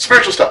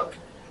 Spiritual stuff.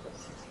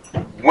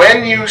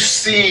 When you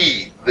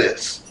see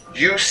this,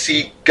 you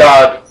see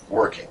God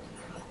working.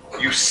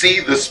 You see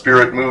the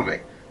Spirit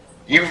moving.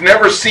 You've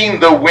never seen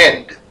the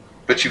wind,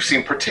 but you've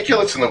seen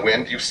particulates in the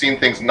wind. You've seen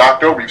things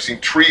knocked over. You've seen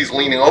trees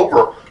leaning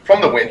over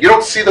from the wind. You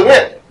don't see the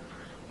wind,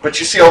 but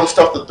you see all the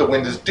stuff that the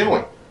wind is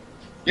doing.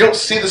 You don't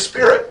see the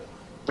Spirit,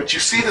 but you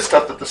see the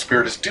stuff that the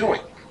Spirit is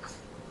doing.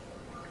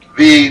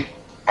 The,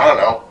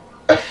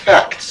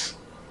 effects,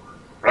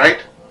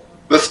 right?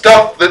 The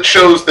stuff that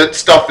shows that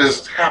stuff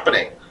is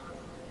happening.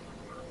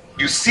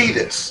 You see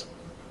this.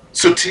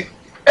 So to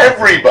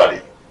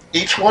everybody,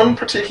 each one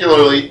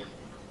particularly,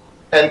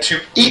 and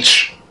to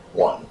each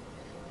one,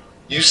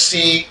 you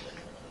see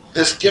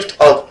this gift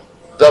of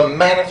the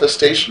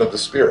manifestation of the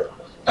Spirit.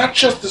 Not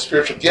just the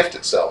spiritual gift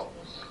itself,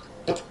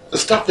 but the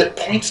stuff that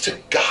points to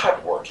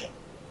God working.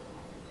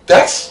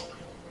 That's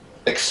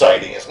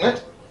exciting, isn't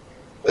it?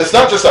 It's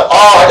not just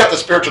I got the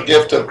spiritual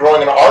gift of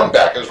growing an arm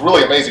back. It was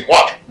really amazing.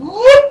 Watch.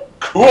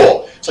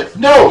 Cool. It's like,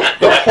 no,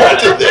 the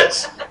point of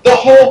this, the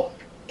whole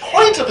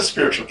point of a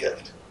spiritual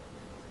gift,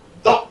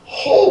 the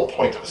whole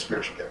point of a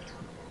spiritual gift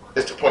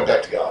is to point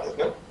back to God,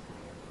 isn't it?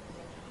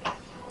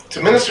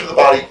 To minister to the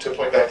body, to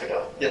point back to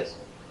God. Yes.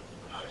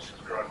 I was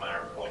just drawing my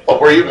own point. Oh,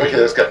 were you? Okay,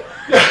 that's good.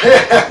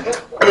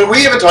 I mean,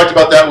 we even talked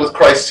about that with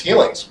Christ's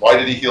healings. Why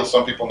did he heal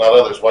some people, not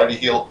others? Why did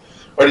he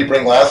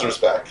bring Lazarus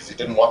back? Because he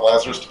didn't want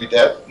Lazarus to be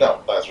dead?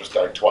 No, Lazarus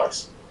died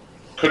twice.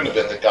 Couldn't have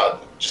been that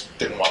God just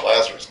didn't want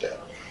Lazarus dead.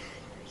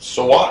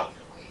 So why?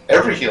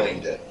 Every healing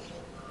he did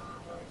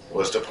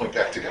was to point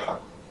back to God,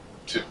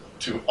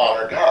 to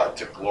honor God,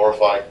 to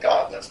glorify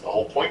God. That's the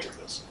whole point of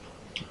this.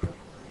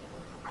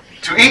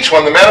 To each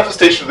one, the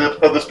manifestation of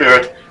the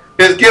Spirit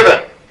is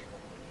given.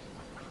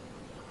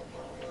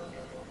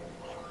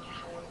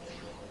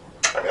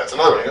 I mean, that's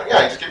another one.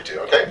 Yeah, you just give it to you.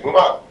 Okay, move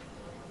on.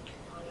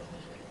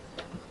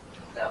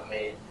 Not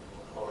made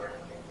for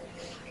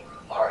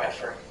our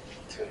effort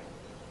to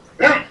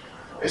Yeah,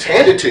 it's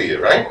handed to you,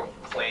 right?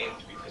 claim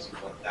because you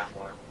want that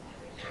one.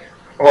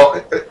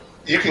 Well,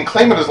 you can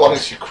claim it as long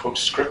as you quote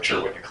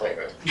Scripture when you claim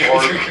it.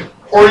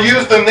 Or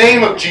use the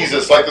name of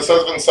Jesus like the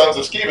seven sons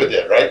of Sceva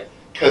did, right?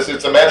 Because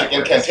it's a magic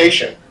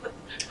incantation.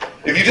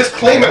 If you just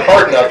claim it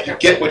hard enough, you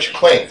get what you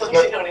claim. So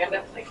you don't end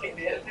up like they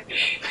did.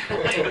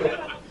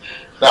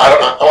 Now,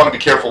 I want to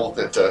be careful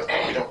that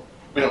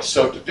we don't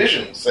sow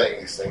division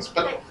saying these things,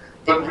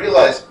 but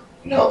realize,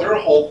 no, there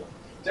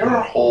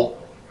are whole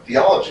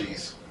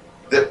theologies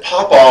that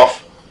pop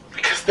off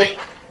because they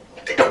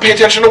don't pay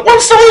attention to one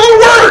single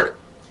word.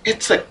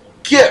 It's a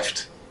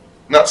gift,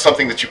 not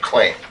something that you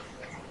claim.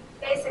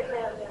 Basically,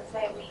 I was going to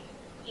say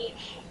we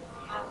each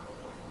have,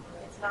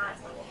 it's not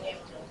something we have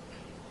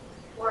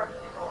to work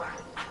for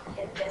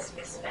in this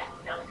respect.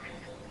 No,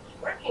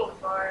 working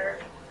for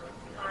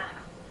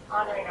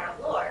honoring our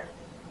Lord,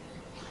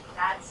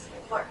 that's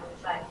important,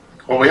 but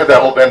Well, we had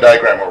that whole Venn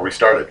diagram where we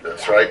started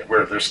this, right?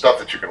 Where there's stuff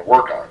that you can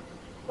work on.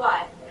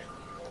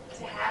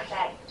 to have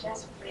that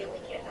just really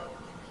given.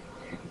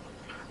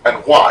 And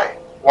why?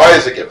 Why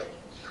is it given?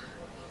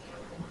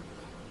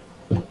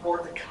 For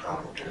the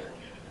counter.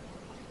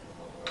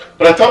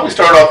 But I thought we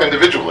started off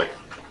individually.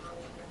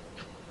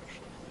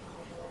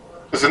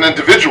 It's an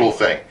individual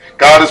thing.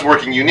 God is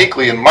working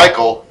uniquely in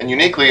Michael, and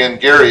uniquely in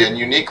Gary, and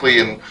uniquely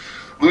in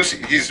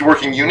Lucy. He's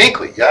working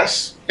uniquely,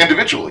 yes?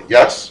 Individually,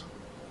 yes?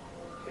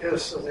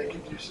 Yes, so they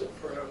can use it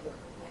forever.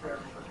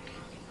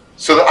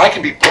 So that I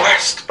can be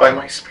blessed by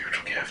my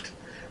spiritual gift.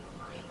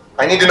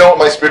 I need to know what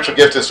my spiritual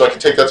gift is so I can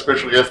take that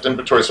spiritual gift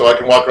inventory so I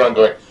can walk around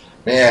going,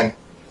 man,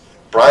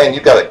 Brian,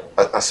 you've got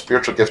a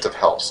spiritual gift of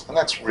helps, and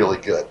that's really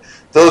good.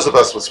 Those of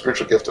us with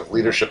spiritual gift of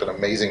leadership and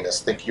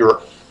amazingness think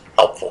you're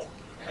helpful.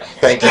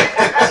 Thank you.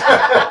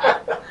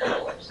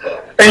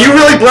 And you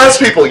really bless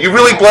people. You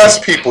really bless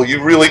people.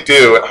 You really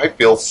do. And I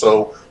feel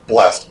so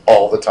blessed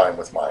all the time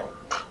with mine.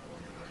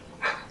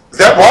 Is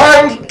that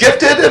why I'm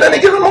gifted at any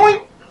given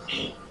point?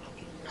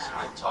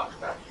 I talked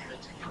about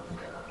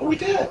Oh, we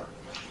did.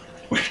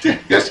 We did.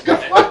 Yes, good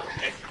one.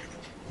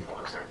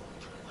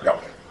 No.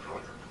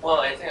 Well,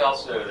 I think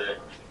also that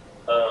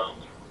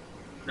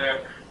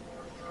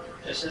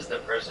this is the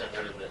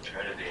personhood of the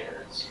Trinity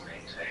that's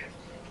maintained.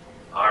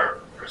 Our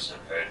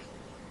personhood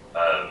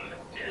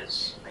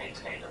is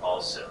maintained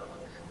also.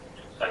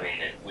 I mean,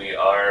 we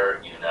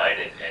are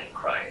united in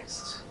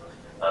Christ,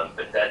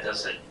 but that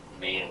doesn't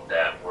mean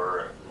that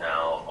we're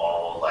now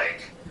all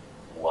like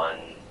one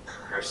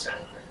person.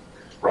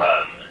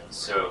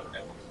 So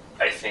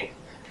I think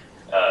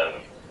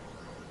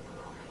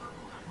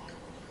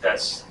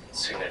that's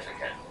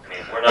significant. I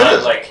mean, we're It not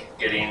is. like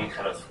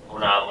we're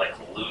not like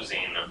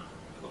losing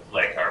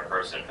like our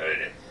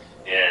personhood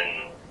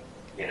in,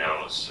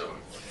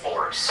 some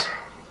force.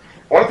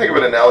 I want to think of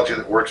an analogy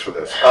that works for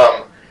this.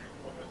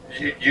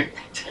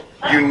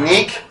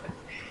 Unique,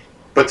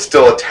 but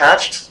still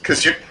attached,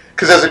 because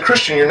as a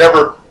Christian, you're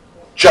never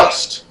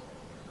just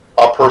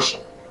a person,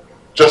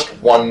 just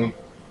one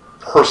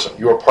person.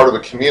 You are part of a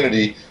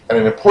community, and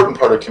an important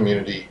part of a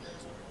community,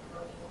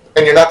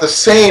 and you're not the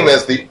same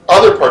as the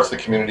other parts of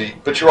the community,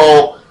 but you're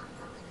all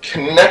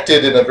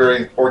connected in a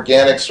very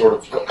organic sort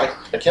of.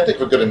 I can't think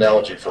of a good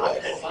analogy for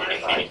that.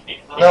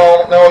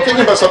 No, I'm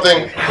thinking about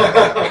something.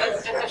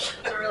 That's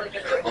a really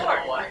good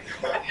one.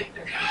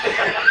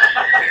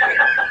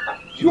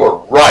 You are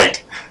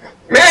right.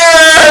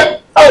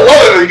 Man, I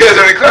love it. You guys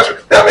are in classroom.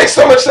 That makes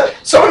so much sense.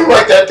 Somebody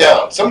write that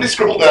down. Somebody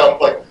scribble down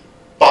like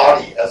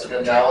body as an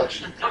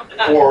analogy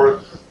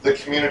for the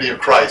community of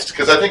Christ,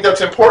 because I think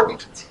that's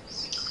important.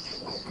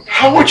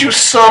 How would you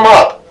sum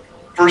up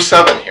verse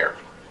 7 here?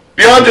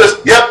 Beyond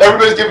just, yep,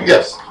 everybody's giving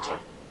gifts.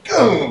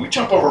 Boom, we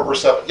jump over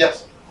verse 7.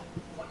 Yes?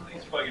 One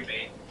thing's bugging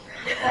me.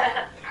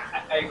 Yeah.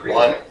 I agree.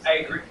 One. I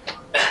agree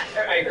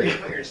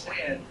with what you're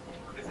saying,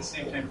 but at the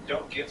same time,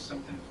 don't give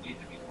something that need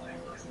to be blamed.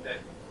 Isn't that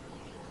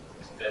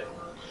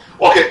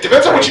Okay, it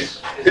depends on what you.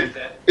 isn't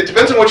that It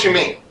depends on what you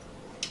mean.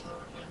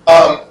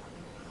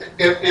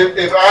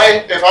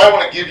 If I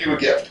want to give you a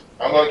gift,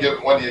 I'm going to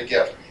give Wendy a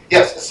gift.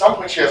 Yes, at some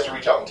point she has to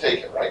reach out and take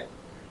it, right?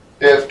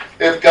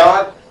 If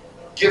God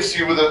gifts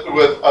you with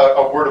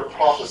a word of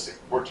prophecy,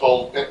 we're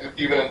told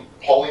even in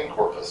Pauline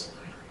Corpus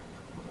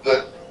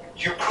that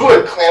you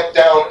could clamp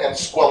down and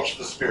squelch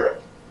the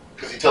spirit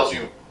because he tells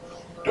you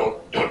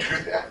don't do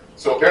that.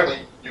 So apparently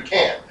you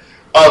can,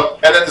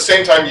 and at the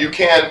same time you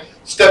can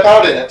step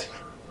out in it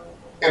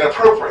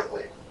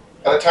inappropriately,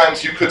 and at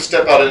times you could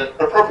step out in it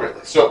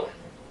appropriately. So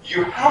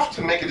you have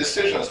to make a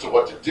decision as to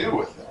what to do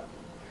with that.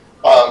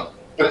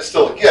 But it's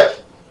still a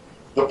gift.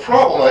 The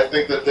problem, I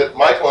think, that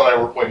Michael and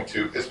I were pointing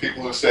to is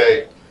people who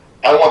say,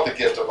 I want the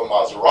gift of a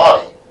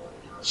Maserati,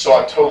 so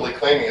I'm totally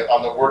claiming it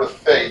on the word of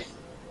faith.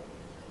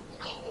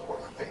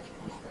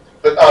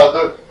 But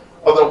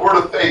the word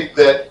of faith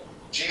that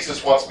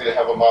Jesus wants me to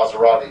have a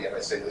Maserati, and I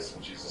say this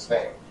in Jesus'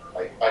 name.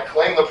 I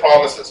claim the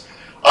promises.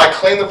 I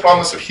claim the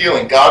promise of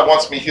healing. God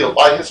wants me healed.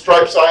 By his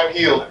stripes I am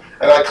healed.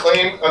 And I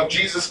claim in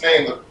Jesus'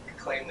 name that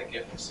Claim the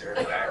gift of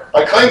Sarah's bag.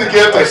 I claim the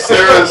gift of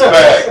Sarah's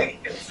bag.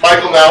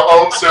 Michael now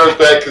owns Sarah's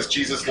bag because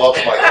Jesus loves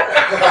Michael.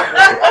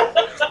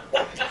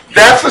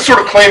 That's the sort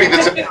of claiming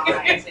that's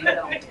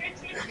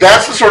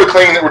the sort of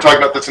claiming that we're talking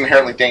about that's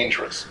inherently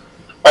dangerous.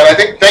 And I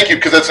think, thank you,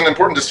 because that's an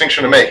important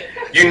distinction to make.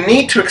 You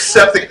need to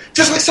accept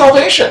just like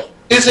salvation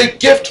is a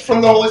gift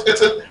from the Holy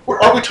Spirit.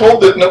 Aren't we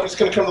told that nobody's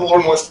going to come to the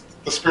Lord unless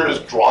the Spirit is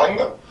drawing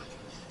them?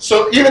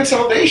 So even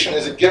salvation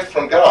is a gift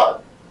from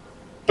God,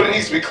 but it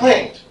needs to be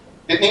claimed.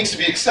 It needs to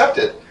be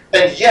accepted.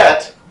 And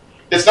yet,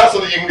 it's not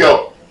something you can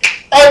go,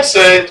 I'm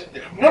saved.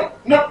 No,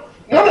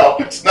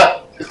 it's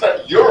not. It's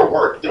not your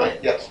work doing it.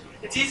 Yes.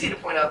 It's easy to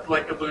point out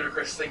like the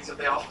ludicrous things that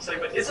they often say,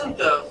 but isn't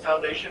the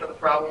foundation of the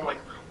problem like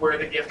where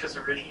the gift is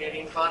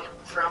originating from?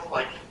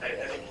 Like I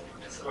think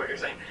this is what you're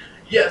saying.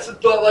 Yes,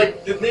 but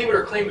like the name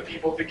or claim to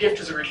people, the gift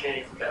is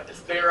originating from them.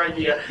 It's their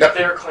idea. Yep.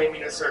 They're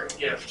claiming a certain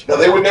gift. Now,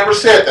 they would never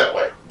say it that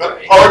way,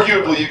 but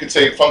arguably you could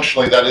say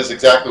functionally that is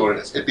exactly what it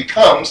is. It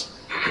becomes,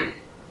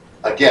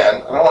 again,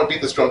 I don't want to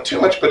beat this drum too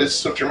much, but it's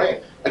so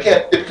germane.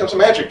 Again, it becomes a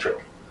magic trick.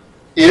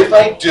 If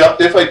I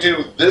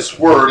do this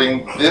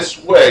wording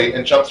this way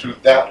and jump through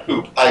that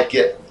hoop, I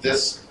get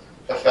this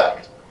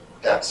effect.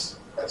 That's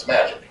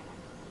magic.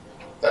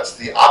 That's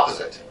the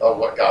opposite of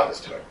what God is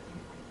doing.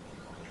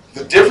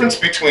 The difference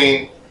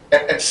between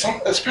and some,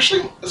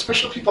 especially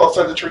people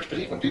outside the church, but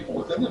even people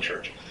within the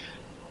church,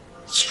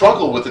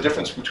 struggle with the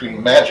difference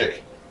between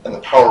magic and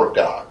the power of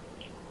God.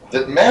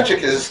 That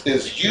magic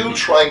is you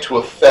trying to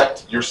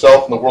affect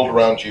yourself and the world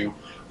around you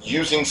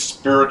using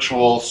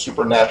spiritual,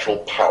 supernatural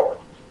power.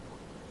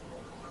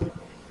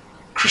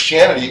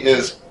 Christianity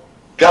is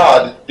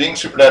God being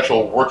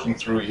supernatural, working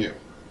through you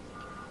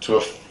to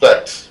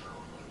affect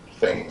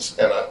things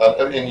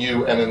in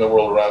you and in the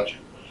world around you.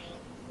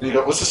 And you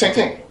go, what's the same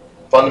thing?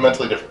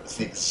 Fundamentally different. It's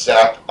the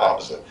exact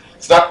opposite.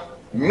 It's not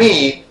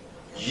me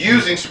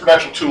using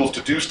supernatural tools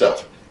to do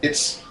stuff.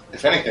 It's,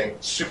 if anything,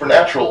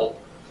 supernatural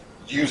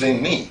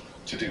using me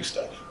to do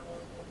stuff.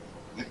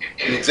 The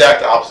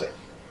exact opposite.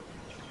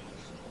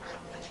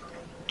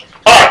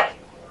 All right.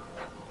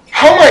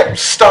 How am I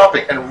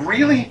stopping and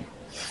really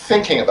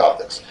thinking about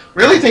this?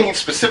 Really thinking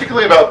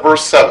specifically about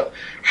verse 7.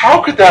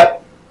 How could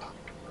that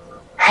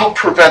help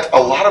prevent a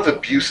lot of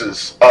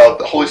abuses of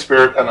the Holy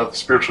Spirit and of the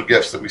spiritual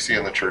gifts that we see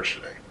in the church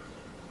today?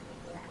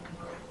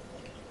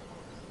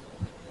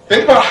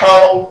 Think about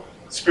how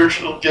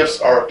spiritual gifts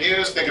are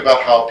abused. Think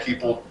about how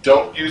people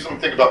don't use them.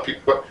 Think about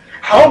people.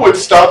 How would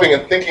stopping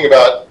and thinking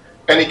about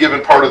any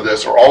given part of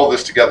this or all of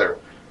this together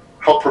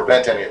help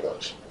prevent any of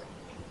those?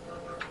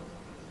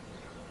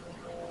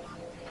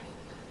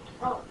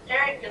 Well,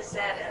 Eric just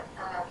said it.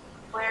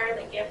 Where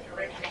the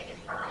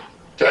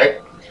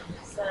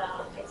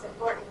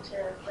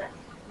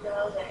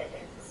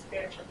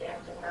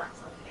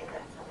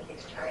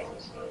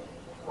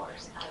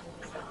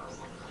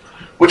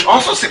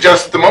also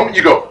suggests that the moment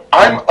you go,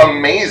 I'm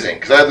amazing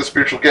because I have the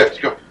spiritual gift,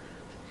 you go,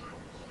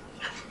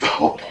 the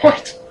whole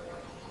point,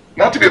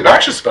 not to be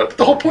obnoxious about it, but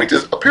the whole point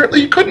is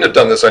apparently you couldn't have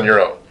done this on your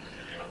own.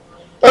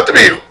 Not to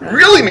be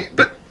really mean,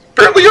 but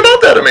apparently you're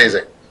not that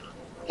amazing.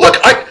 Look,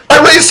 I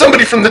raised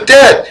somebody from the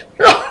dead.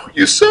 No,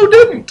 you so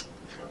didn't.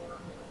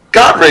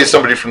 God raised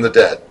somebody from the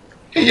dead.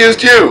 He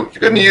used you. If he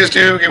couldn't have used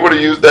you, he would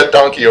have used that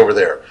donkey over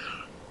there.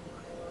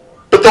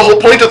 But the whole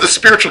point of the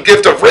spiritual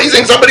gift of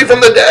raising somebody from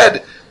the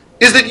dead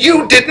is that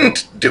you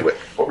didn't do it.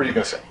 What were you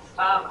going to say?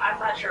 I'm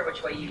not sure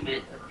which way you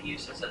meant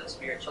abuses of the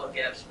spiritual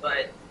gifts,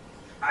 but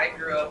I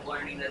grew up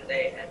learning that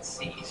they had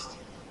ceased.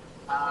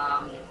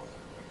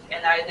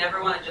 And I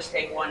never want to just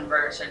take one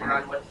verse and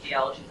run with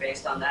theology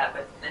based on that,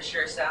 but this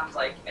sure sounds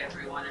like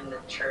everyone in the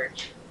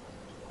church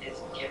is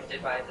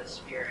gifted by the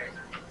Spirit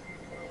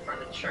for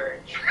the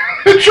church.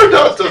 It sure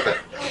does, doesn't it?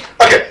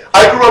 Okay,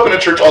 I grew up in a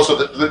church also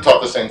that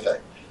taught the same thing.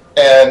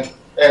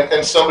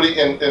 And somebody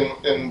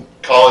in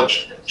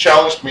college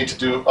challenged me to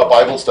do a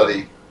Bible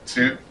study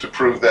to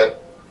prove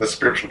that the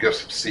spiritual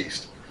gifts have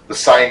ceased. The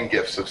sign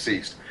gifts have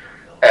ceased.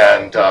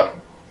 And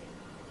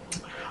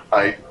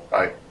I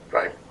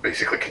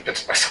basically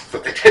convinced myself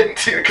that they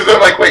didn't. Because I'm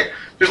like, wait,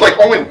 there's like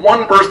only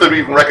one verse that would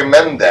even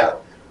recommend that.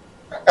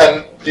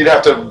 And you'd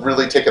have to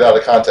really take it out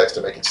of context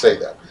to make it say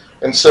that.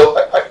 And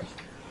so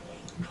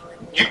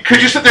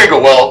could you sit there and go,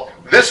 well,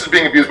 this is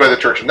being abused by the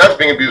church and that's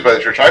being abused by the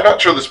church. I'm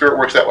not sure the Spirit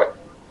works that way.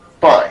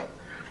 Fine.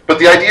 But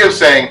the idea of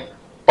saying,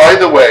 by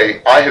the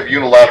way, I have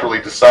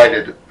unilaterally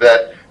decided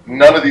that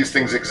none of these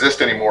things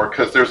exist anymore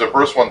because there's a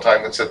verse one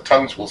time that said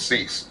tongues will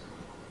cease.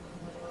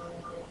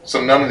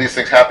 So none of these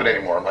things happen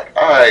anymore. I'm like,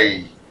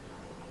 I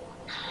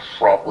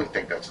probably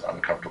think that's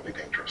uncomfortably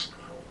dangerous.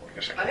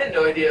 I had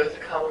no idea it was a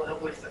common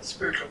belief that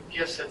spiritual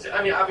gifts had.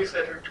 I mean,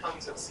 obviously, I'd heard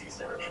tongues had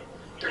ceased.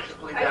 Churches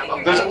believe I that.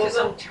 think But you're into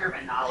some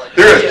terminology.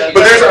 There is, Yeah, but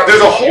yeah.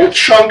 there's a whole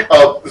chunk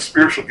of the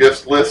spiritual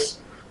gifts list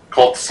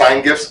called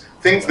sign gifts,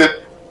 things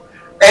that,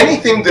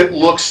 anything that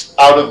looks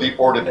out of the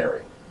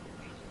ordinary,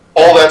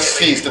 all that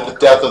ceased at the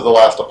death of the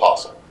last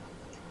apostle.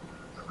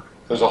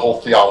 There's a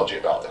whole theology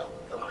about that.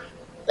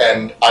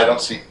 And I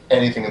don't see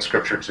anything in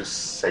Scripture to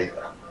say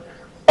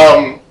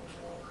that.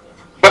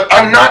 But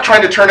I'm not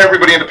trying to turn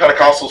everybody into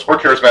Pentecostals or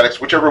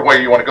Charismatics, whichever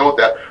way you want to go with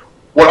that.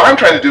 What I'm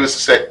trying to do is to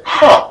say,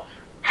 how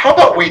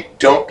about we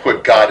don't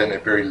put God in a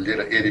very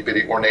little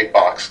itty-bitty ornate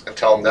box and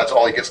tell him that's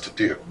all he gets to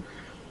do?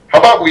 How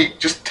about we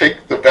just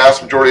take the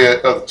vast majority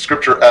of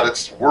Scripture at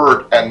its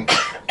word and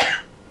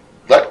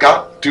let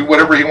God do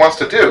whatever he wants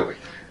to do?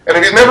 And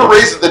if he never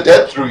raises the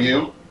dead through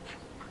you,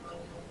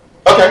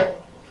 okay,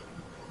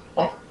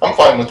 I'm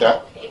fine with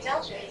that. He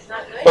tells you he's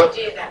not going But-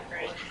 to do that for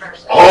each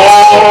person.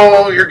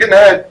 Oh, you're getting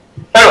ahead.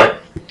 Anyway,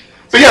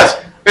 so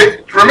yes,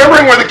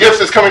 remembering where the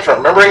gift is coming from,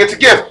 remembering it's a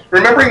gift,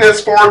 remembering that it's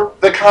for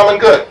the common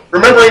good,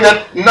 remembering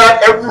that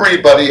not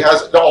everybody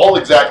has it all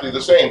exactly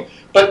the same,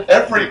 but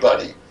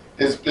everybody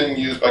is being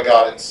used by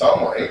God in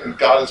some way, and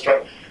God is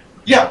trying.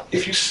 Yeah,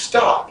 if you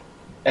stop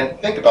and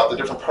think about the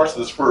different parts of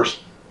this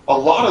verse, a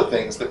lot of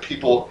things that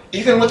people,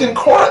 even within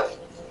Corinth,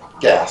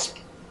 gasp,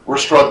 we're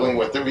struggling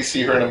with, that we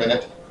see here in a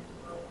minute,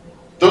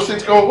 those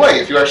things go away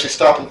if you actually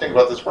stop and think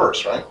about this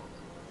verse, right?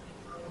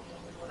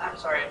 I'm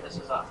sorry if this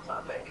is off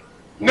topic.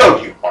 No,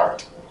 you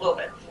aren't. A little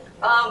bit.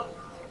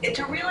 And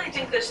to really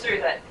think this through,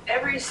 that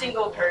every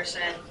single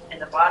person in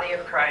the body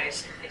of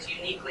Christ is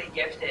uniquely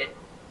gifted.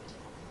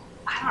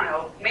 I don't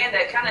know, man,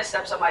 that kind of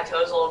steps on my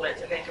toes a little bit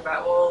to think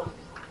about, well,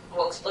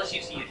 let's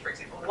use youth, for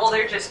example. Well,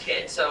 they're just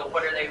kids, so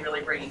what are they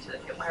really bringing to the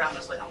field? I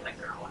honestly don't think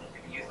they're all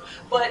youth.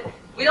 But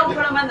we don't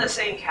put them in the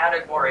same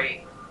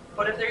category.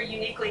 But if they're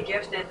uniquely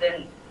gifted,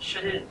 then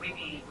shouldn't we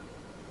be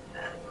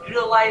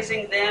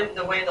utilizing them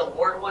the way the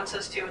Lord wants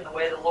us to and the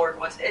way the Lord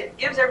wants? It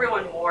gives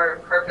everyone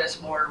more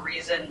purpose, more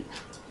reason,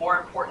 more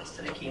importance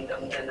to the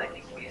kingdom than I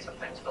think we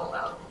sometimes fill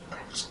out.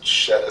 Just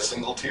shed a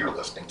single tear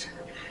listening to you.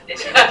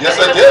 Yes,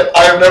 I did.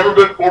 I have never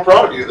been more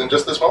proud of you than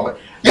just this moment.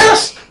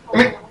 Yes! I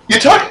mean, you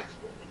talk.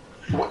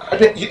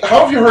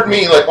 How have you heard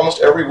me, like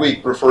almost every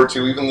week, refer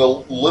to even the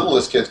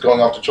littlest kids going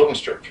off to children's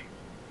church?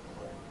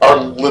 Our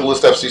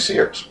littlest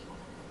FCCers.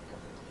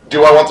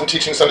 Do I want them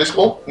teaching Sunday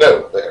school?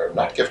 No, they are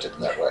not gifted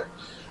in that way.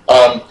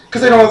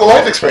 Because they don't have the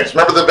life experience.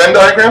 Remember the Venn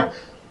diagram?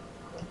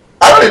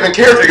 I don't even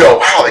care if you go,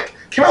 wow, they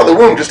came out of the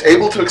womb just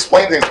able to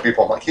explain things to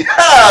people. I'm like,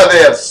 yeah,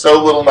 they have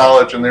so little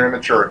knowledge and they're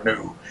immature.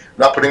 No,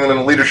 not putting them in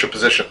a leadership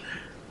position.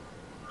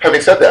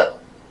 Having said that,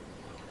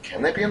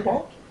 can they be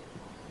involved?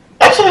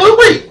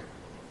 Absolutely.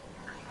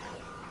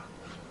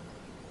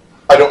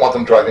 I don't want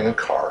them driving a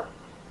car.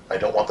 I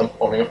don't want them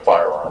owning a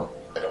firearm.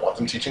 I don't want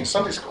them teaching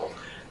Sunday school.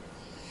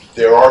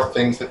 There are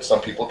things that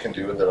some people can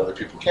do and that other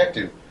people can't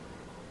do.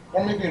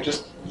 Or maybe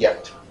just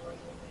yet.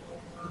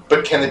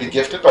 But can they be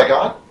gifted by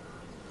God?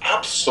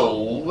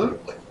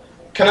 Absolutely.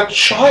 Can a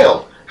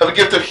child have a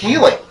gift of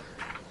healing?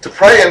 To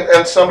pray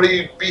and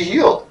somebody be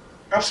healed?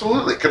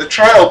 Absolutely. Could a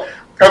child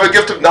have a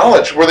gift of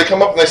knowledge where they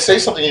come up and they say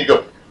something and you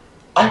go,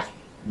 I have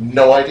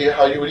no idea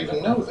how you would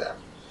even know that.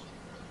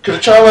 Could a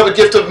child have a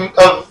gift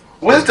of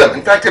wisdom?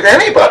 In fact, if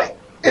anybody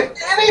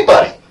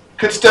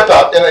could step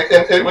out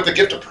and with the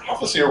gift of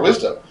prophecy or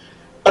wisdom.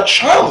 A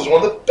child is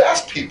one of the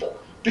best people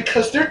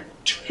because they're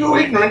too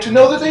ignorant to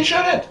know that they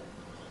shouldn't.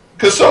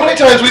 Because so many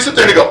times we sit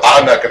there and go,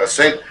 I'm not going to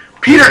sing.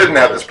 Peter didn't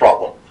have this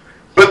problem.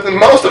 But then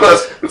most of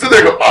us would sit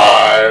there and go,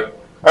 I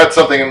had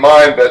something in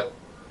mind, but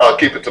I'll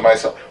keep it to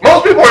myself.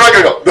 Most people are not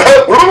going to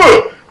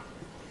go,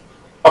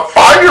 a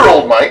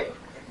 5-year-old might.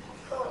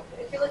 Well,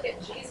 if you look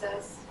at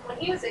Jesus, when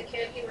he was a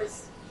kid, he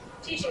was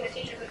teaching the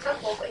teachers of the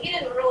temple, but he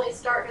didn't really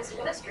start his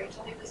ministry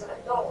until he was an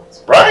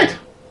adult. Right.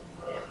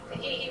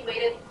 He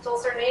waited until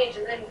a certain age,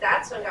 and then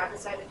that's when God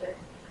decided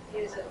to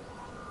use him.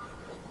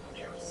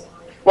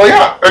 Well,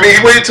 yeah. I mean,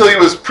 he waited till he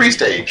was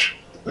priest age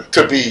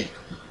to be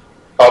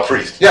a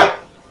priest. Yeah.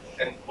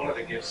 And one of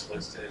the gifts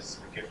listed is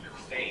the gift of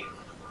faith.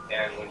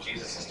 And when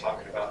Jesus is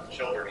talking about the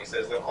children, he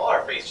says that all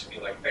our faith should be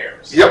like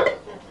theirs. Yep.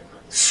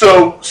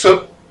 So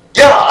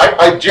yeah,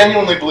 I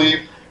genuinely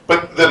believe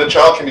but that a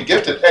child can be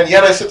gifted. And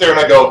yet I sit there and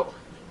I go,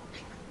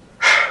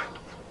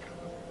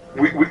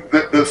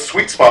 the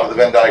sweet spot of the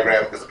Venn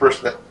diagram is the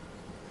person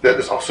that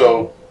is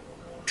also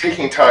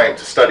taking time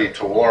to study,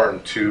 to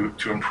learn, to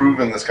improve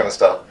in this kind of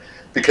stuff.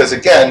 Because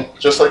again,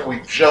 just like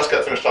we just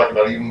got finished talking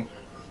about, even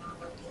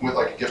with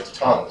like a gift of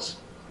tongues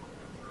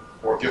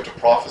or a gift of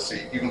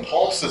prophecy, even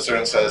Paul sits there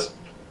and says,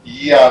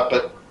 yeah,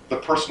 but the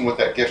person with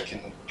that gift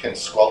can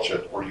squelch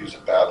it or use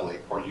it badly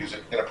or use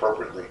it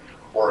inappropriately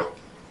or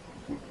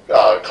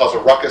cause a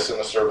ruckus in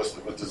the service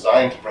that was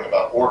designed to bring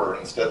about order.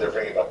 Instead, they're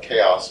bringing about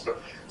chaos.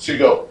 So you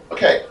go,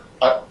 okay,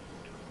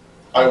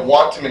 I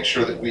want to make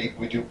sure that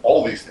we do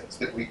all these things,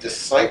 that we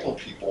disciple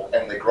people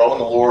and they grow in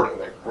the Lord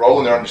and they grow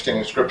in their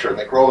understanding of Scripture and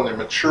they grow in their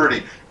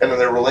maturity and in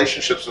their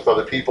relationships with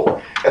other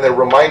people and they're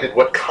reminded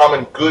what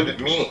common good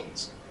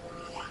means.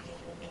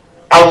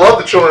 I love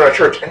the children in our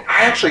church, and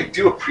I actually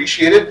do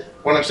appreciate it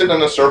when I'm sitting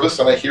in a service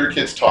and I hear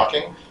kids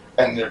talking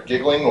and they're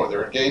giggling or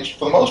they're engaged.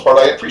 For the most part,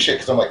 I appreciate it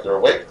because I'm like, they're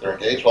awake, they're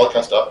engaged, all that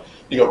kind of stuff.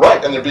 You go,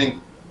 right, and they're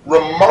being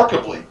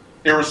remarkably,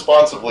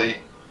 irresponsibly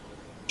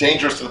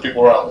dangerous to the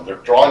people around them. They're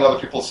drawing other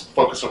people's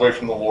focus away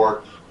from the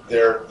Lord.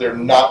 They're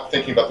not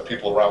thinking about the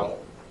people around them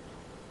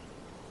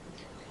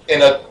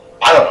in a,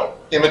 I don't know,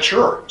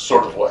 immature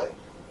sort of way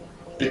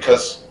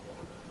because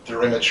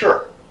they're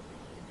immature.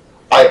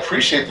 I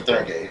appreciate that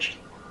they're engaged,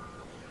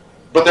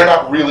 but they're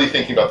not really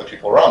thinking about the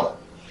people around them.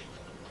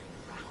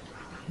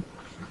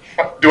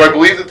 Do I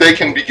believe that they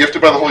can be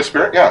gifted by the Holy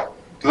Spirit? Yeah.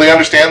 Do they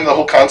understand the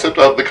whole concept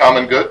of the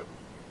common good?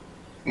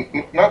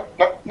 Not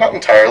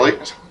entirely.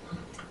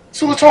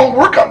 So let's all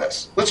work on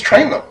this. Let's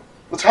train them.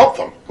 Let's help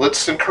them.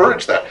 Let's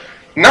encourage that.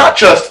 Not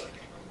just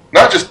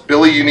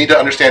Billy, you need to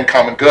understand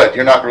common good.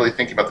 You're not really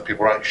thinking about the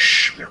people around you.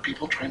 Shh, there are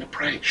people trying to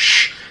pray.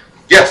 Shh.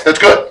 Yes, that's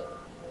good.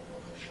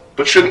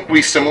 But shouldn't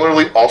we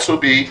similarly also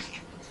be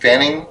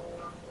fanning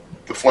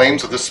the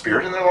flames of the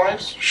Spirit in their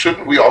lives?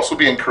 Shouldn't we also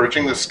be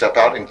encouraging them to step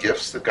out in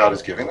gifts that God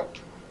is giving them?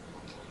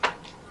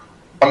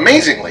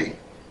 Amazingly,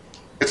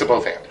 it's a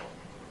both and.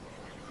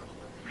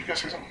 You guys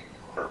say something?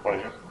 Or what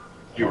did you?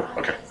 You were,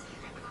 okay.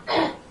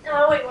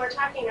 No, we were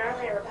talking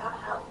earlier about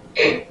how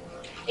it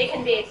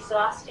can be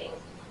exhausting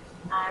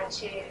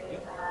to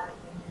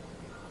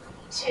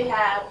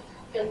have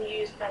been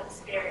used by the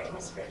Spirit in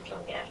a spiritual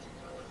gift.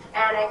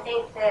 And I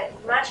think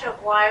that much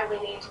of why we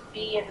need to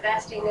be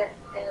investing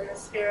in the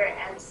Spirit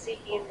and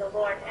seeking the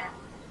Lord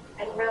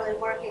and really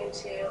working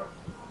to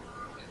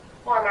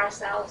form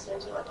ourselves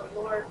into what the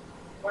Lord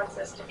wants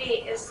us to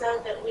be is so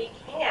that we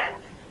can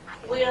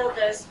wield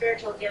those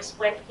spiritual gifts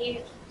when He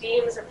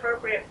deems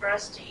appropriate for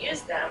us to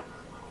use them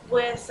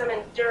with some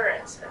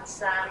endurance and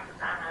some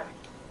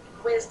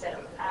wisdom.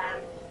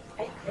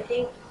 I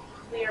think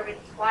we are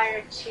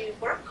required to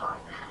work on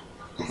that.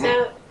 Mm-hmm.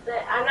 So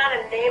I'm not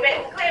a name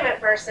it and claim it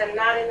person,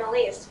 not in the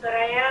least, but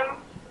I am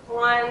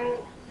one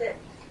that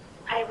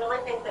I really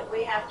think that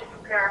we have to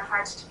prepare our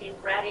hearts to be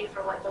ready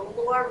for what the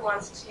Lord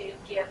wants to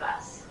give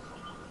us.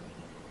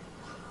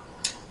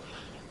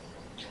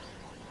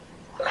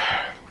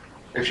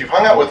 If you've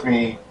hung out with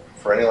me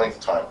for any length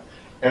of time,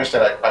 you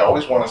understand I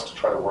always want us to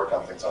try to work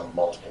on things on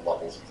multiple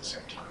levels at the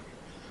same time.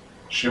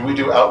 Should we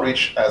do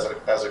outreach as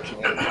a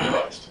community of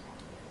Christ?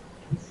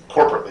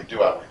 Corporately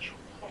do outreach.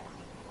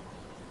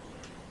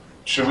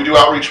 Should we do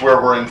outreach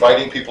where we're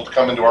inviting people to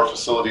come into our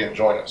facility and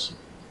join us?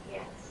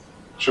 Yes.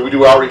 Should we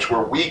do outreach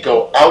where we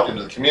go out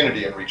into the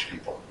community and reach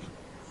people?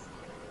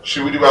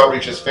 Should we do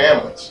outreach as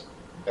families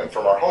and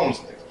from our homes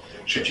and things?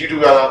 Should you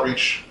do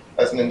outreach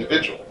as an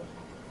individual?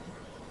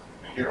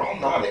 You're all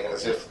nodding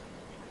as if,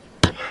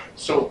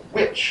 so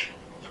which?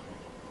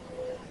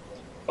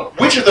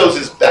 Which of those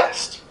is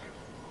best?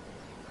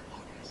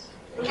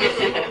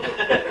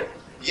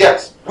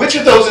 Yes, which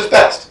of those is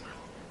best?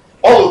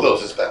 All of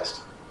those is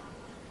best.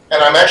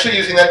 And I'm actually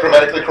using that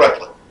grammatically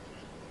correctly.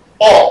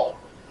 All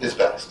is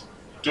best.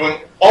 Doing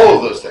all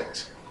of those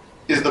things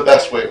is the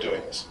best way of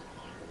doing this.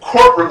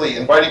 Corporately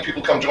inviting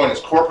people to come join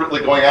us,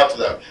 corporately going out to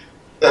them,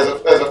 as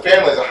a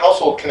family, as a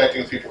household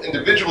connecting with people,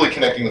 individually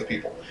connecting with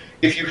people.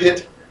 If you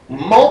hit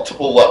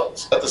multiple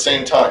levels at the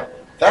same time,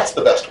 that's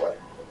the best way.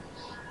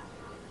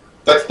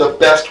 That's the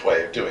best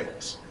way of doing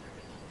this.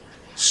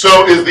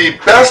 So is the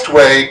best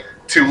way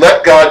to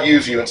let God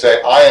use you and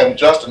say, I am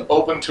just an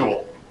open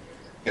tool.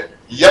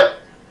 Yep.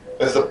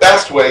 That's the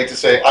best way to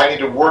say, I need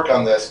to work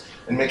on this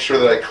and make sure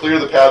that I clear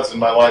the paths in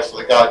my life so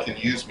that God can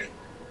use me.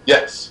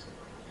 Yes.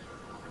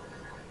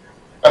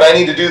 And I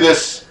need to do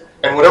this,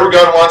 and whatever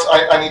God wants,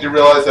 I need to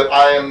realize that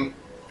I am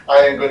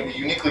going to be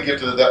uniquely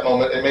gifted at that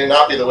moment. It may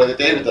not be the way that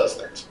David does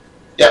things.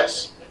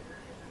 Yes.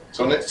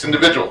 So it's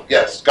individual.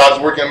 Yes. God's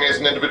working on me as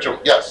an individual.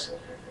 Yes.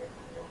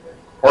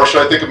 Or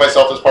should I think of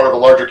myself as part of a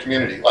larger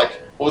community?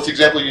 Like, what was the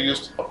example you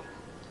used? The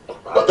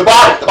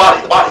body.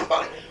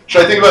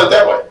 Should I think about it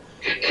that way?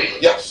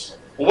 Yes.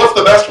 Well, what's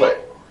the best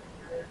way?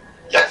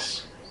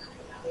 Yes.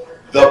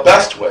 The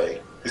best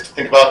way is to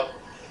think about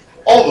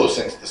all those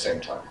things at the same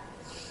time.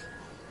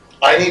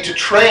 I need to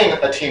train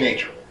a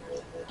teenager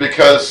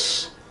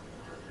because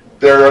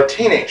they're a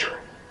teenager.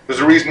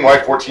 There's a reason why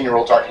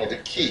 14-year-olds aren't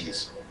handed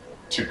keys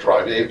to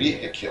drive a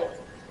vehicle.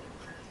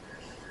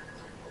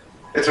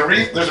 There's a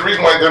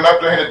reason why they're not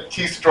handed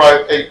keys to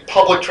drive a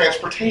public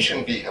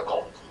transportation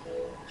vehicle.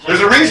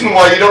 There's a reason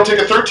why you don't take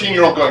a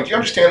 13-year-old going, do you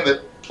understand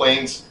that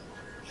planes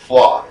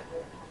fly?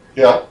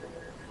 Yeah?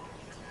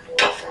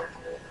 Go for it.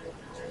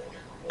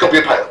 Go be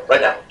a pilot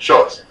right now.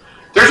 Show us.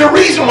 There's a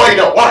reason why you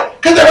don't. Why?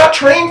 Because they're not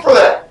trained for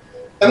that.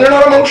 And they're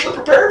not emotionally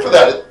prepared for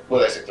that. What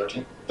did I say,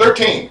 13?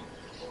 13.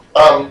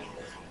 But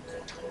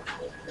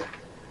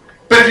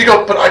if you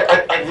go, but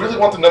I really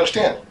want them to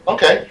understand.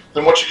 Okay,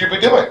 then what should you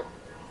be doing?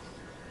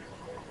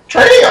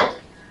 Training them.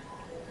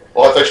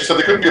 Well, I thought you said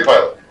they couldn't be a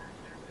pilot.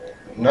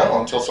 No,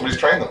 until somebody's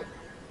trained them.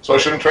 So I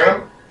shouldn't train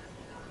them?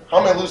 How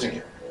am I losing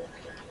you?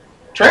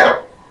 Train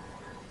them.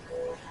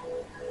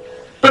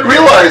 But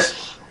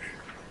realize,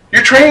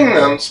 you're training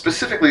them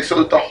specifically so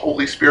that the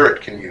Holy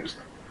Spirit can use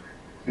them.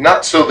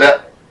 Not so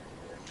that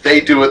they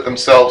do it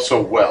themselves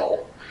so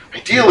well.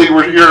 Ideally,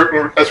 we're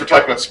here, as we're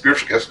talking about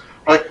spiritual gifts,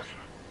 like,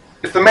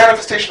 it's the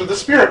manifestation of the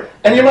Spirit.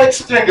 And you might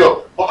sit there and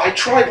go, well, I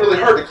tried really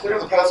hard to clear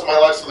the paths of my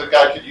life so that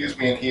God could use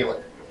me in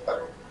healing.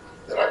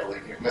 Then I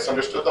believe you've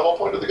misunderstood the whole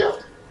point of the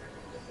gift.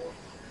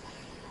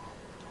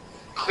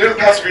 Clear the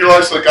paths of your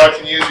life so that God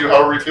can use you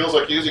however He feels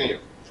like using you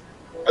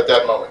at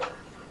that moment.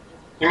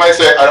 You might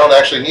say, I don't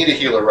actually need a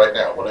healer right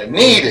now. What I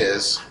need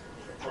is,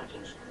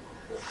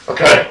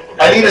 okay,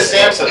 I need a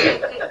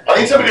Samson. I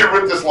need somebody to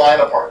rip this line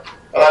apart,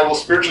 and I will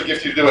spiritually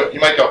gift you to do it. You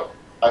might go,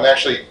 I'm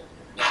actually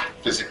not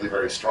physically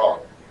very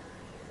strong.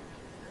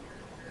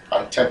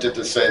 I'm tempted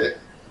to say that,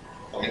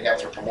 let me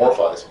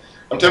anthropomorphize.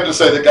 I'm tempted to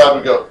say that God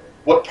would go,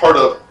 what part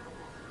of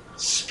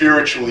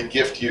spiritually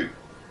gift you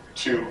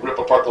to rip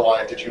apart the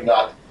line did you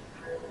not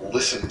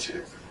listen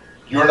to?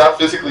 You're not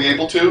physically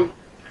able to?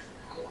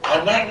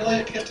 I'm not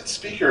really a gifted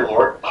speaker,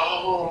 Lord.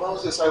 Oh,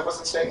 Moses, I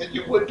wasn't saying that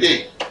you would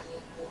be.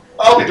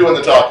 I'll be doing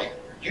the talking.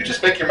 You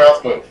just make your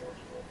mouth move.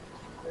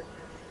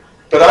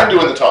 But I'm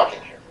doing the talking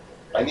here.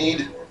 I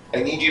need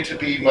you to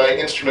be my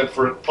instrument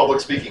for public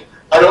speaking.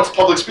 I don't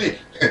public speak.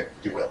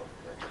 You will.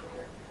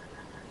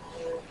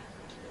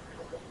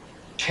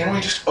 Can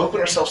we just open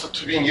ourselves up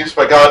to being used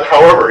by God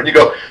however? And you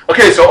go,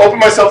 okay, so open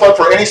myself up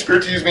for any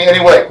Spirit to use me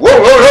anyway. Whoa,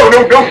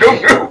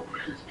 no.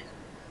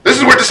 This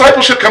is where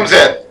discipleship comes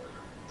in.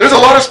 There's a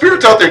lot of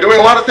spirits out there doing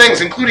a lot of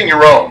things, including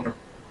your own.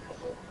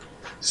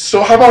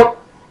 So how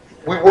about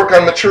we work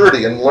on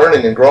maturity and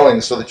learning and growing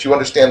so that you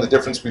understand the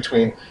difference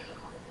between,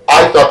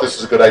 I thought this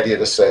was a good idea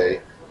to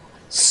say,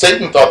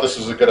 Satan thought this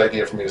was a good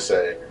idea for me to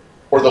say,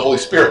 or the Holy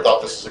Spirit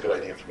thought this was a good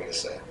idea for me to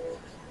say.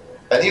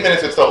 And even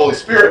if it's the Holy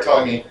Spirit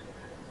telling me,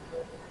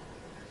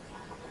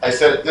 I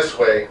said it this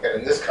way and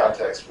in this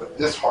context with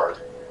this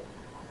heart.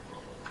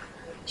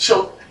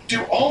 So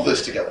do all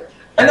this together.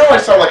 I know I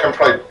sound like I'm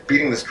probably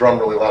beating this drum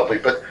really loudly,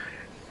 but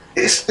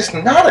it's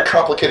not a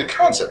complicated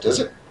concept, is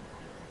it?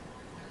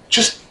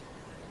 Just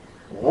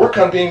work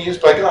on being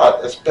used by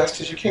God as best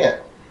as you can.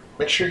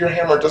 Make sure your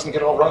hammer doesn't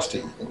get all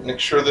rusty. Make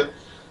sure that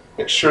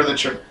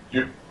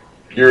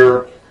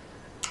your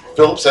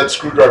Phillips head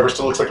screwdriver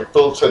still looks like a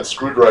Phillips head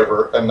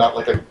screwdriver and not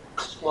like a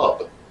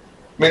club.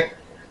 I mean,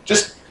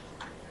 just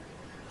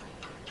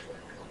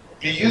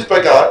be used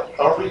by God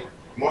however He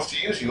wants to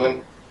use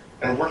you,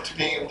 and work to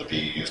being able to be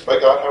used by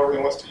God however He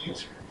wants to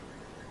use you.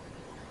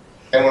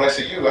 And when I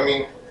say you, I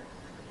mean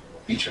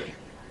each of you.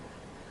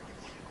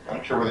 I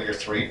don't care whether you're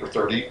 3 or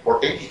 30 or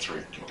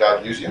 83. Can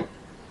God use you?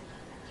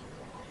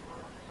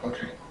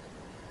 Okay.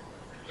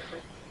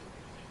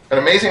 An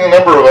amazing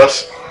number of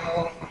us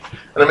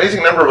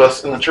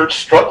in the church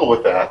struggle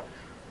with that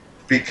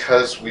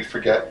because we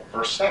forget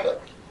verse 7.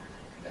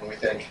 And we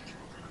think,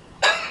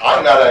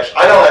 I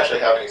don't actually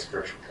have any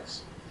spiritual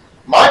gifts.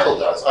 Michael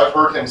does. I've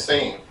heard him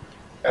sing,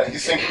 and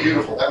he's singing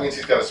beautiful. That means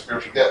he's got a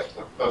spiritual gift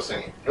of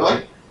singing.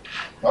 Really?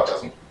 No, it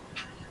doesn't.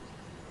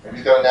 Maybe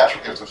he's got a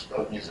natural gift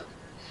of music.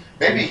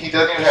 Maybe he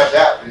doesn't even have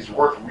that, but he's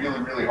worked really,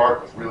 really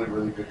hard with really,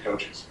 really good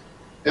coaches.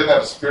 He doesn't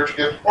have a spiritual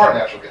gift or a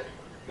natural gift.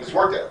 He's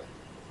worked at it.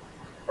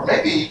 Or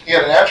maybe he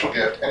had a natural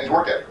gift and he's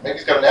worked at it. Maybe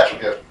he's got a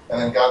natural gift and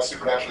then God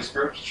supernaturally,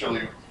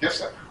 spiritually gifts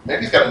him.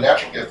 Maybe he's got a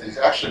natural gift that he's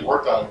actually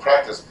worked on in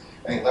practice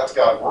and he lets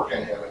God work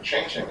in him and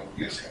change him and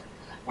use him.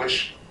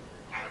 Which,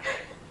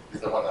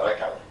 is the one that I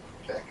kind of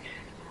think.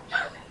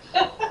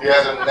 He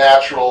has a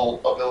natural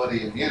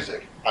ability in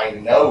music. I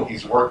know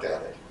he's worked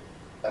at it.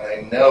 And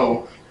I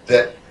know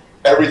that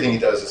everything he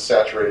does is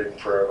saturated in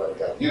prayer and letting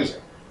God use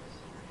him.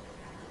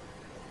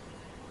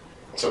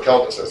 And so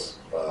Calvin says,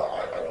 well,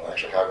 I don't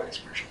actually have any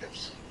spiritual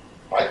gifts.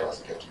 Michael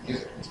has a gift of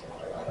music, and so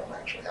I don't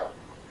actually have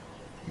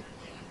it.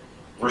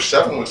 Verse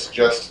 7 would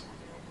suggest,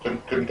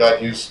 couldn't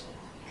God use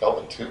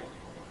Calvin too?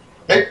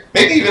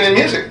 Maybe even in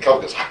music. And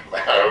Calvin goes,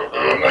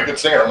 I'm not a good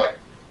singer. I'm like,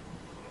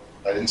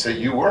 I didn't say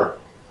you were.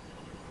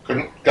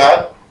 Couldn't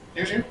God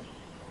use you?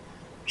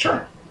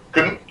 Sure.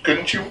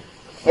 Couldn't you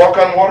walk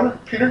on water,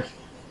 Peter?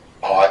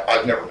 Oh,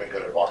 I've never been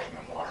good at walking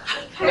on water.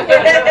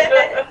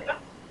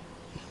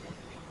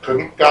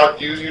 Couldn't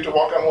God use you to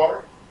walk on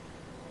water?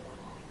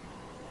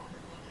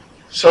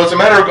 So it's a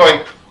matter of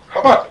going, how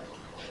about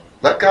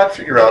let God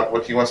figure out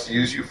what he wants to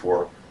use you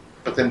for,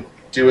 but then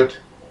do it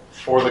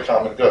for the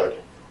common good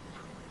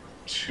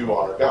to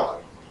honor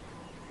God.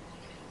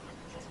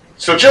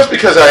 So just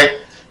because I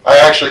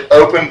actually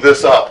opened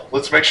this up,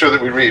 let's make sure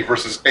that we read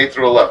verses 8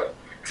 through 11.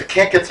 Because I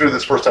can't get through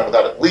this first time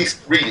without at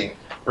least reading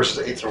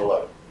verses 8 through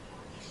 11.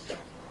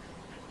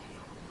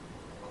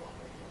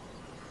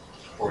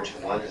 For to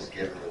one is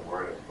given the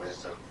word of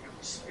wisdom through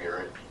the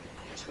Spirit,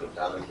 and to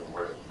another the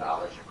word of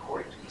knowledge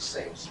according to the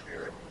same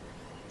Spirit,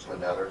 to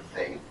another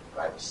faith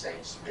by the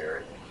same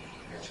Spirit,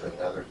 and to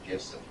another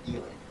gifts of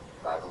healing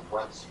by the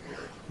one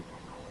Spirit,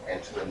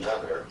 and to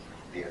another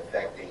the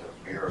effecting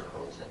of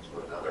miracles, and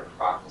to another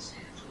prophecy,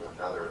 to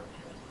another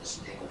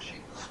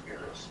distinguishing of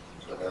spirits,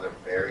 to another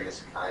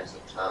various kinds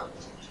of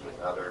tongues, and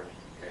to another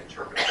an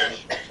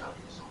interpretation of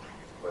tongues.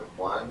 But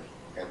one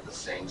and the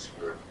same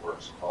Spirit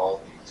works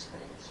all these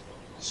things,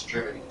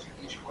 distributing to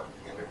each one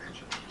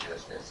individually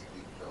just as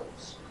he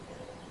wills.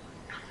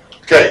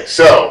 Okay,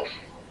 so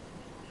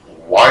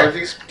why have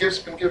these gifts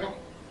been given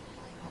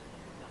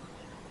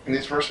in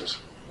these verses?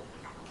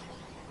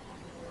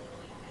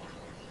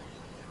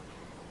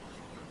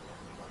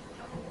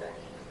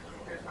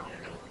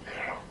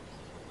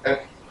 And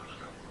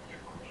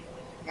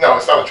no,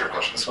 it's not a trick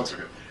question. This one's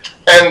good.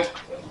 And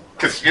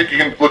because you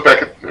can look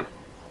back at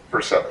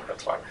verse 7,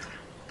 that's fine.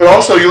 But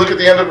also, you look at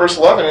the end of verse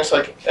 11, it's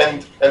like,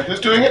 and who's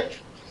doing it?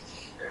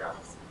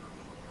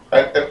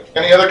 And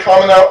any other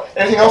comment out?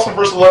 Anything else in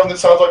verse 11 that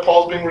sounds like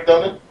Paul's being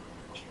redundant?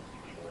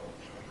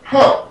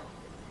 Huh.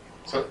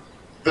 So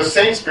the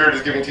same Spirit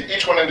is giving to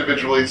each one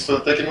individually so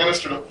that they can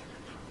minister to.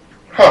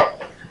 Huh.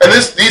 And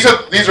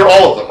these are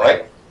all of them,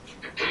 right?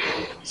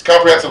 It's a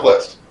comprehensive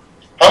list.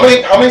 How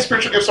many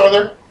spiritual gifts are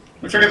there?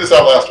 We figured this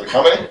out last week.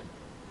 How many?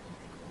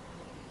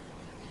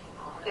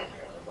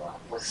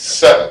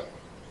 7.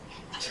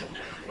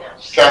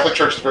 Catholic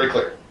Church is very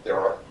clear. There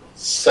are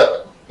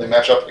 7. They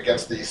match up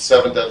against the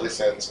 7 deadly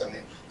sins and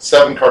the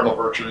 7 cardinal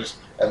virtues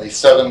and the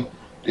 7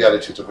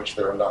 beatitudes, of which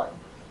there are 9.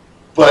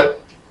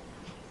 But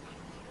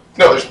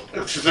no,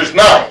 there's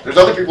 9. There's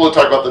other people who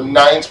talk about the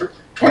 9.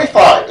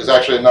 25 is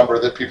actually a number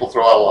that people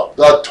throw out a lot.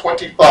 The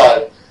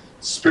 25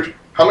 spiritual.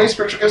 How many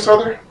spiritual gifts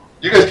are there?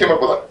 You guys came up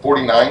with like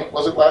 49.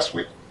 Was it last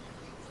week?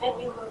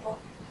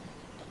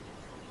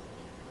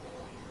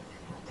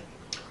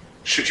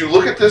 Should you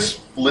look at this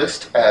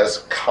list as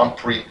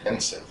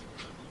comprehensive?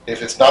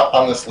 If it's not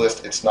on this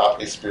list, it's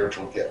not a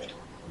spiritual gift.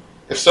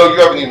 If so, you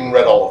haven't even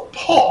read all of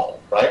Paul,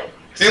 right?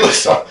 He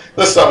lists some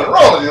in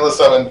Romans, he lists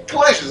some in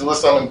Galatians, he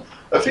lists some in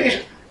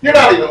Ephesians. You're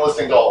not even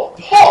listening to all of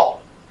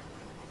Paul.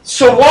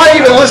 So why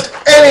even list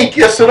any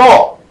gifts at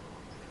all?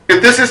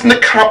 If this isn't a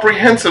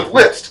comprehensive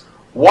list,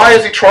 why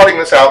is he trotting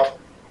this out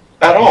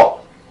at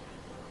all?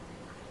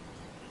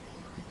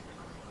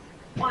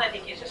 One, I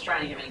think he's just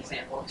trying to give an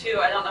example. 2,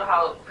 I don't know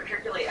how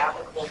particularly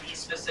applicable these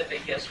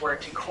specific gifts were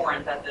to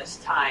Corinth at this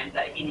time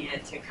that he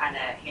needed to kind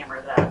of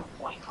hammer that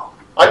point home.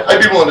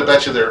 I'd be willing to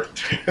bet you they're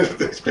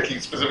picking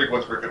specific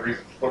ones for a good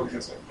reason. What were you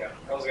going to say? Yeah,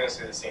 I was going to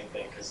say the same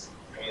thing, because,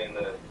 I mean, in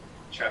the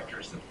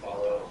chapters that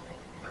follow,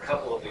 a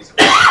couple of these have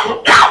been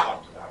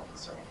talked about,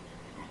 so.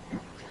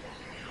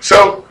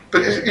 So,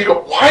 but you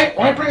go,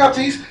 why bring out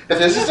these? If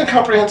this isn't a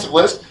comprehensive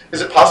list,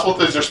 is it possible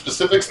that these are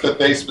specifics that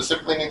they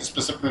specifically need to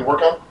specifically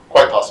work on?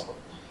 Quite possible.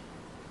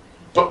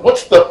 But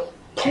what's the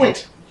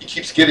point he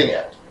keeps getting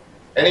at?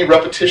 Any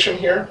repetition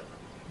here?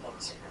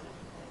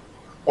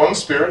 One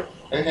Spirit.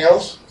 Anything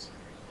else?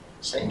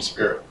 Same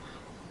Spirit.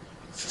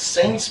 It's the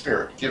same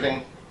Spirit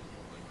giving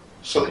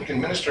so that you can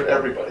minister to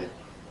everybody.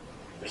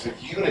 There's a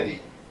unity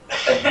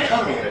and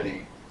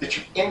community that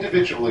you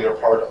individually are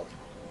part of.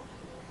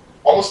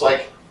 Almost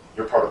like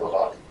you're part of the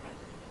body.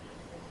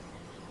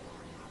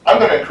 I'm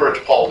going to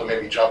encourage Paul to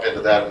maybe jump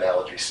into that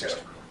analogy soon.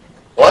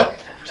 What?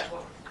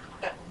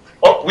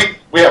 Oh,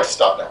 we have to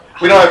stop now.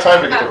 We don't have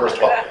time to get to verse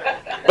 12.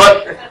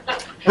 But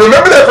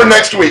remember that for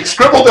next week.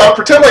 Scribble down,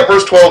 pretend like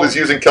verse 12 is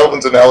using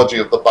Kelvin's analogy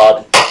of the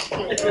body.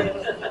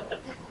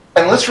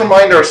 And let's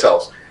remind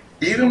ourselves,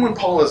 even when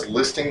Paul is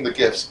listing the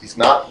gifts, he's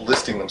not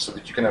listing them so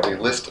that you can have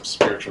a list of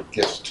spiritual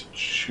gifts to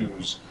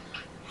choose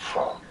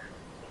from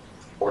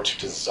or to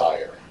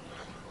desire.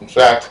 In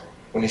fact,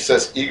 when he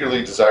says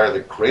eagerly desire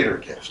the greater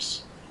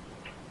gifts,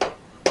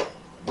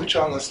 which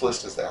which on this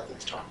list is that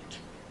he's talking to?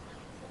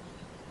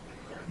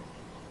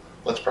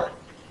 Let's pray.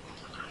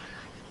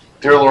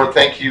 Dear Lord,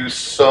 thank you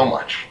so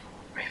much.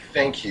 I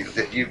thank you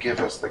that you give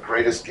us the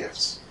greatest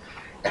gifts.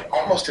 And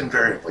almost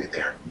invariably,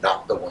 they are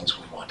not the ones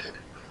we wanted.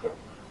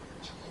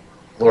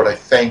 Lord, I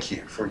thank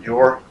you for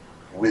your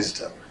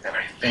wisdom. And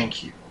I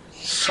thank you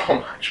so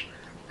much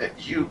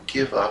that you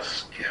give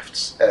us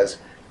gifts as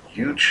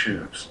you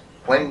choose,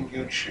 when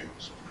you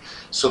choose,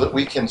 so that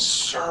we can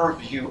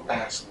serve you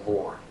as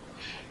Lord.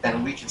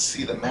 And we can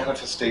see the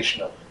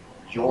manifestation of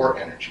your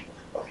energy,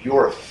 of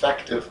your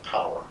effective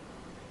power,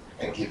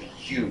 and give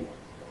you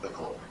the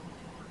glory.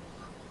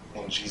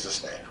 In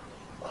Jesus' name,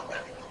 amen.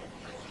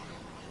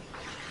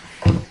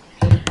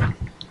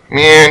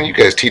 Man, you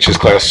guys teach this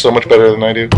class so much better than I do.